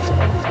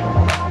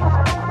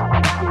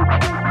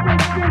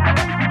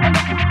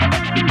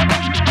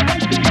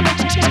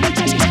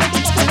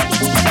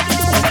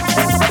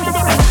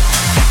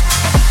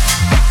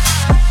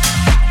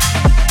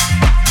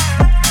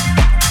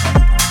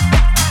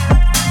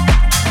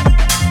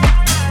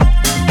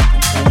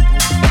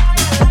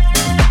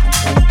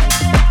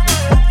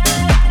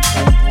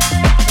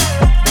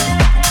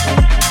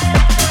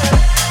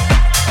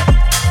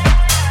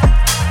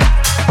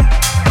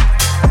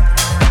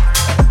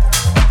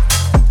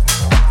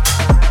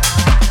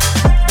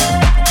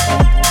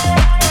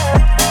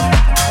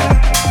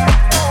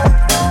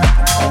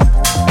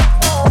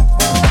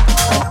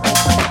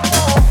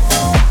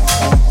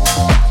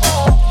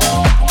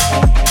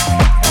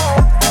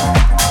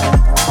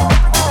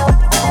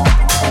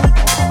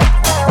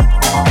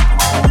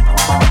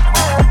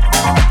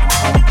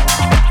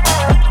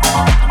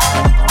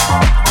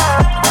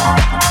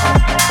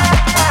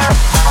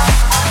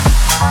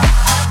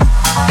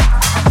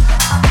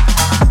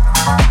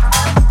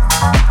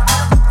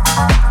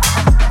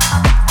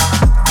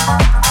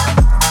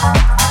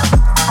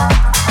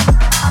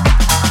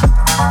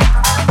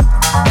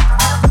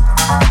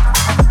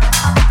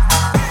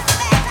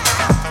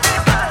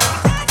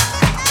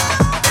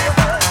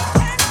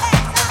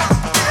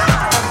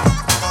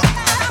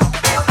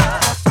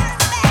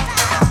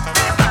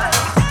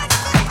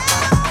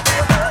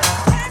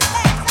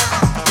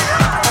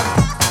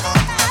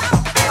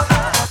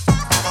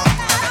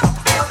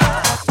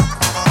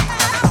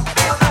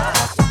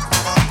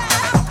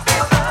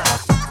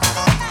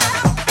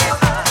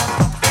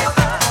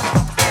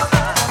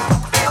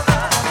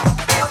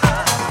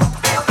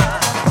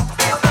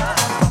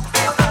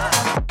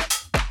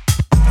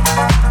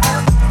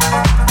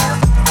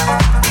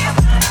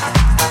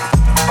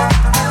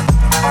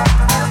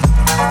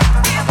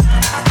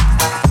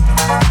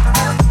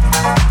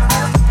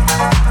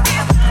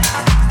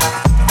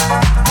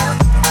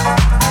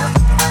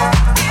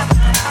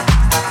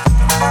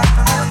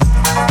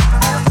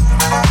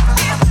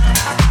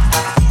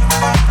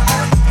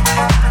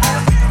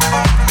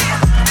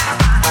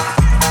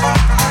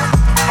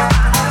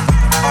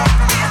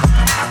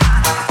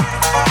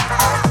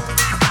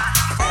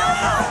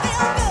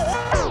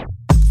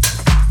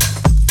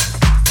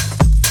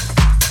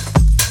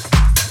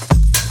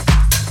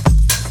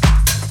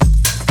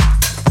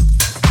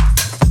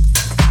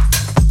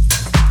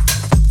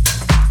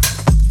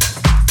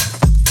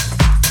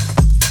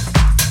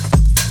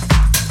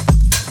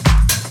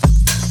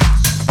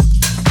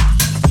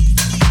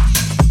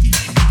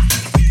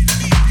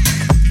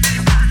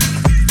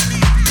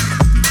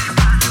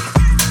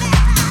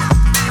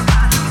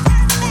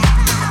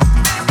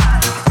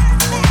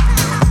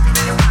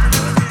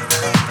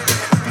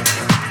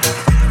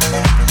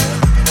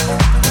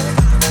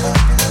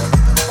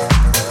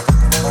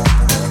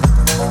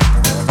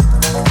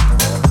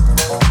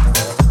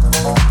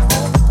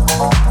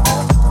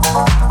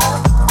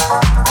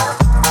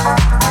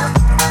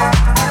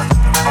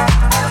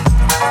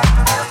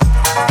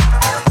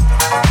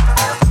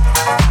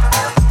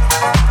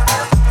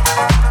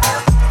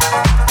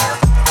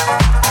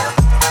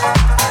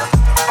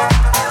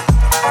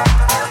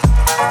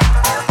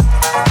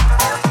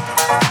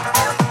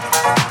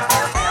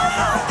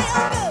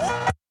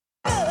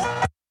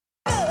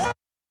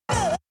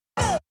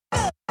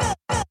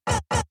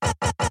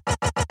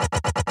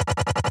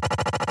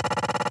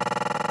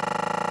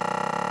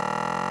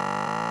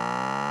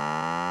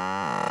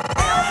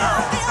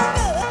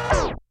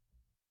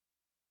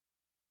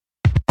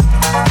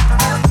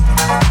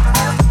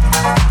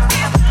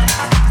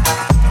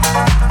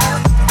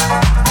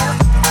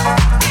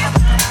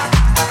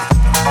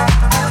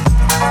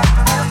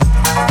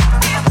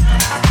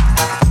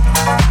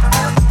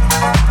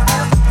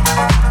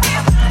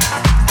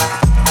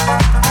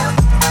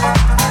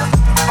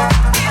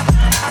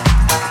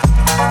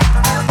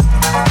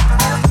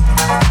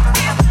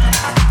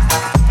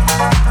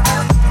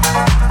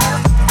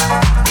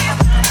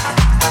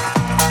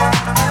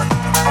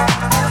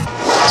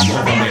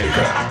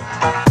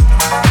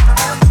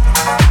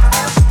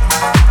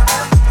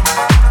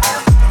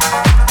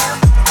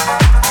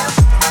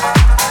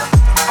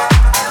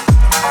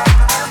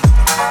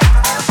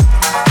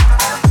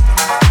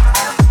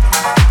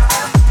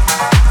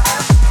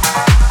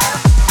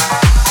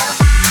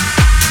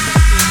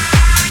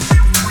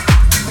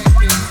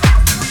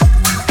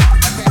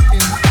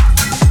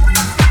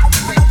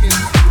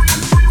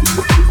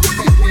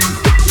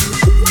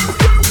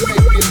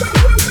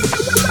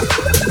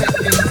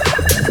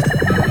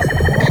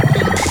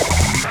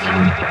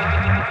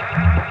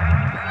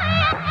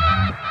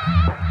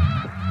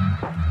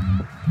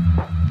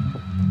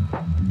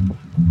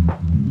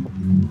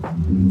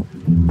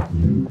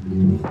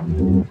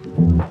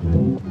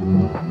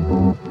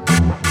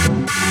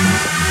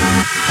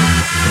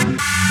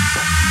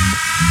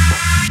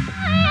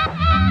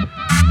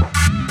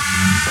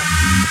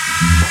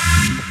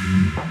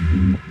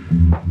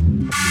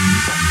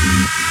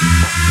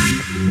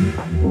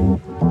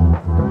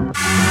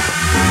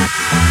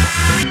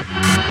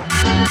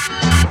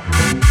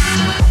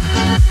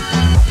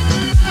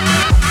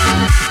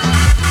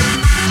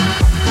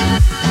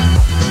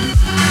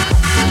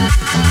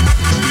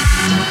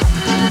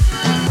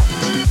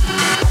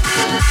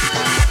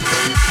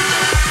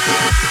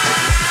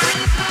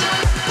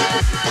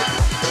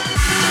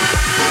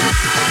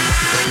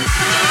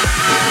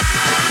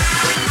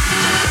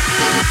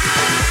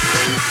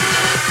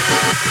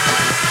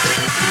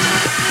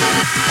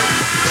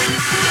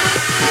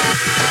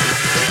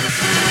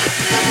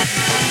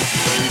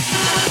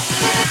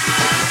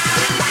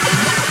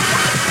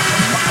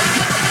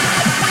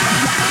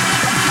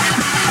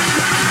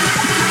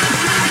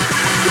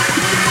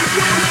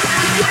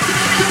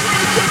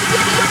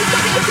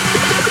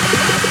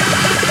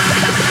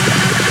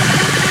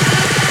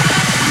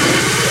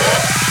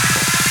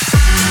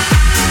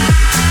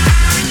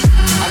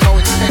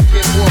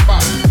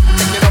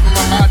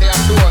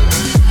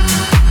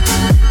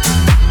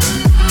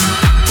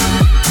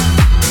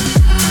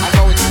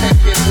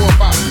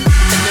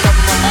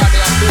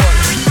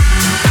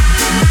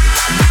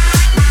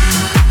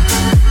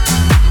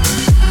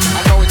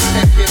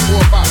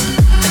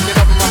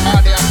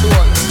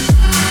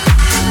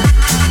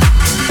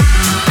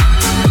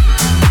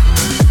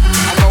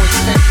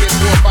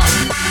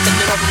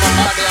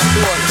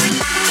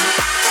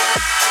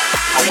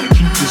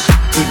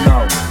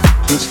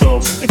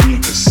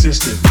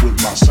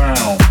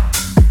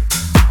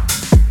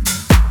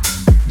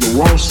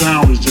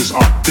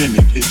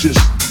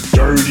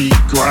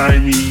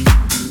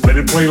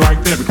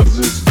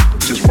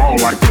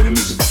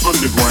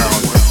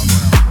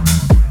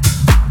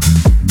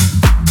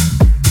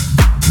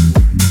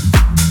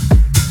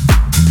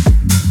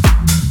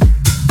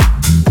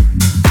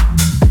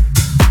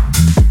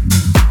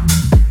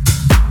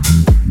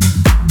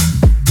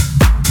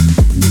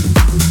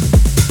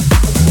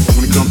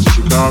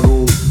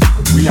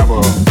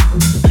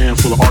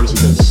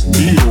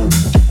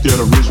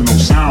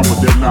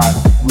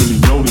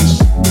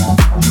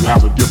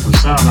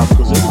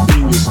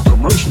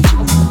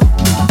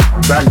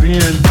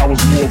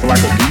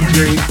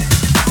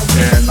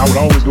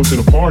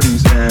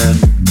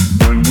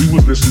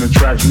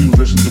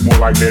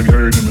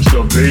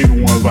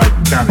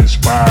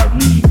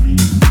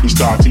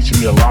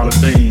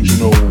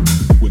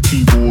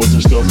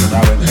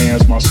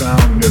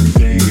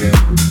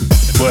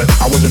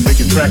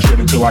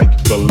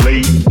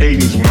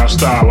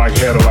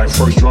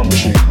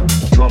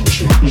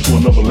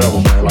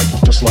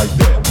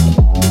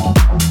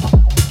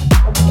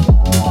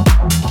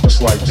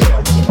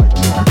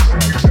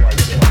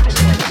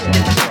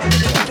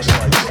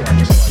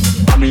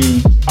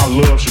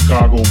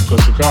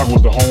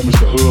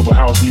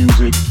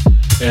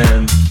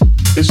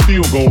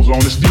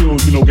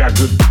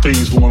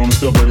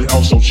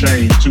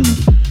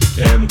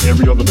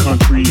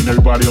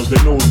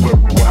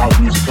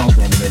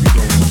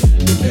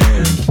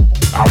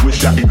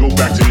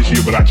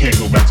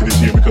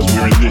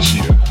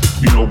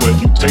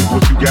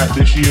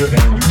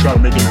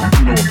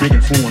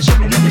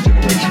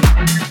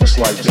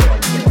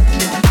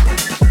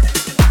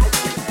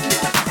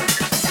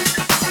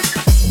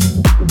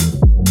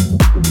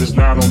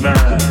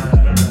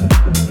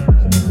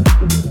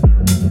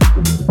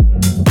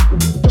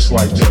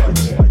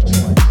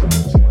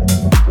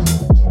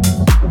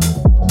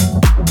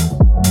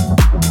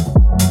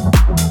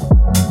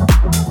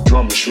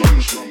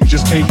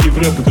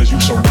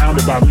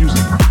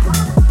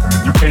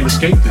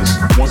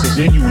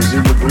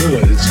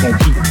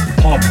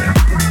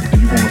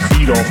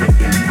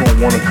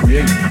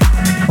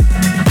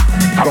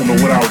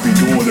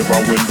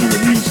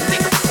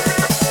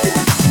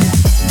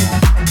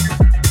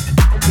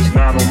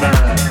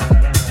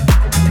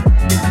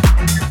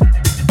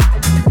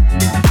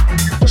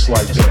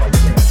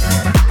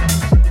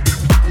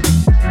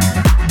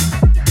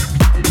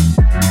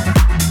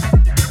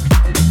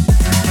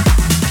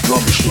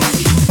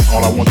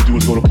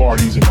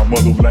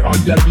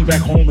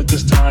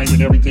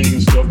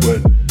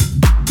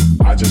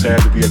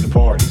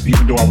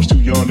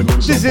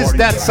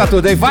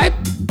 Saturday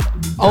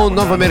Vibe on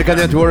Nova America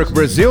Network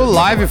Brazil,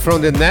 live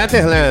from the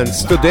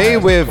Netherlands. Today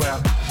with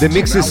the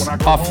mixes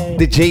of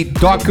DJ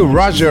Doc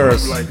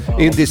Rogers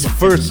in this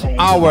first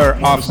hour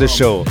of the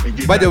show.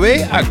 By the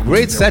way, a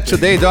great set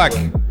today, Doc.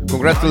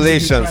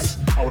 Congratulations.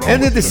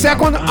 And in the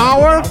second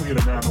hour,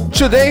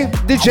 today,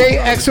 DJ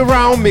X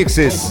Around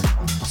mixes.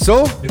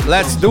 So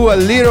let's do a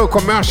little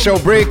commercial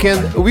break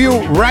and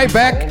we'll right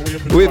back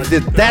with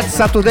the That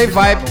Saturday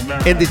Vibe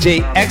and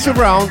DJ X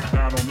Around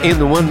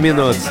in 1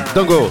 minute.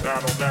 Don't go.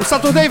 O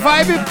Saturday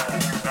Vibe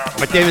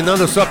vai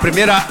terminando a sua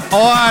primeira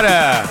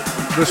hora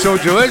do show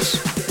de hoje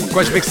com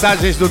as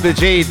mixagens do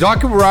DJ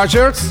Doc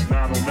Rogers.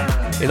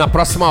 E na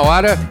próxima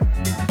hora,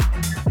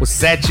 o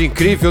set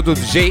incrível do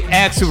DJ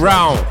X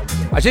Round.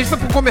 A gente vai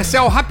pro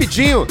comercial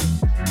rapidinho.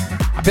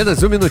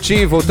 Apenas 1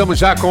 minutinho e voltamos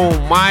já com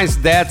mais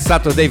That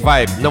Saturday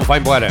Vibe. Não vai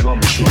embora.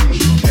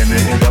 And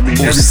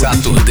O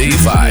Saturday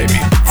Vibe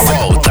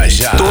volta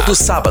já. Todo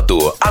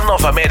sábado, a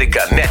Nova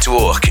América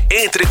Network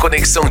entra em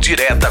conexão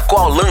direta com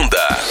a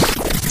Holanda.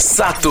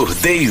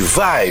 Saturday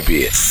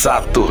Vibe.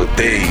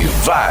 Saturday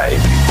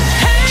Vibe.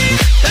 Hey,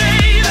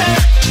 baby,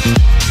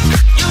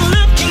 you're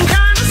looking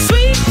kinda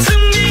sweet to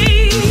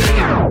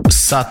me.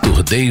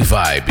 Saturday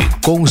Vibe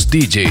com os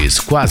DJs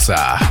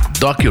Quasar,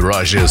 Doc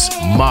Rogers,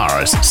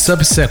 Mars,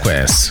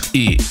 Subsequence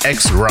e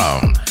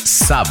X-Ron.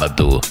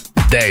 Sábado,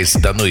 10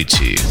 da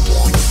noite.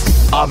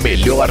 A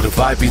melhor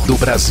vibe do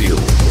Brasil.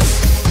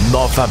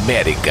 Nova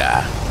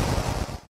América.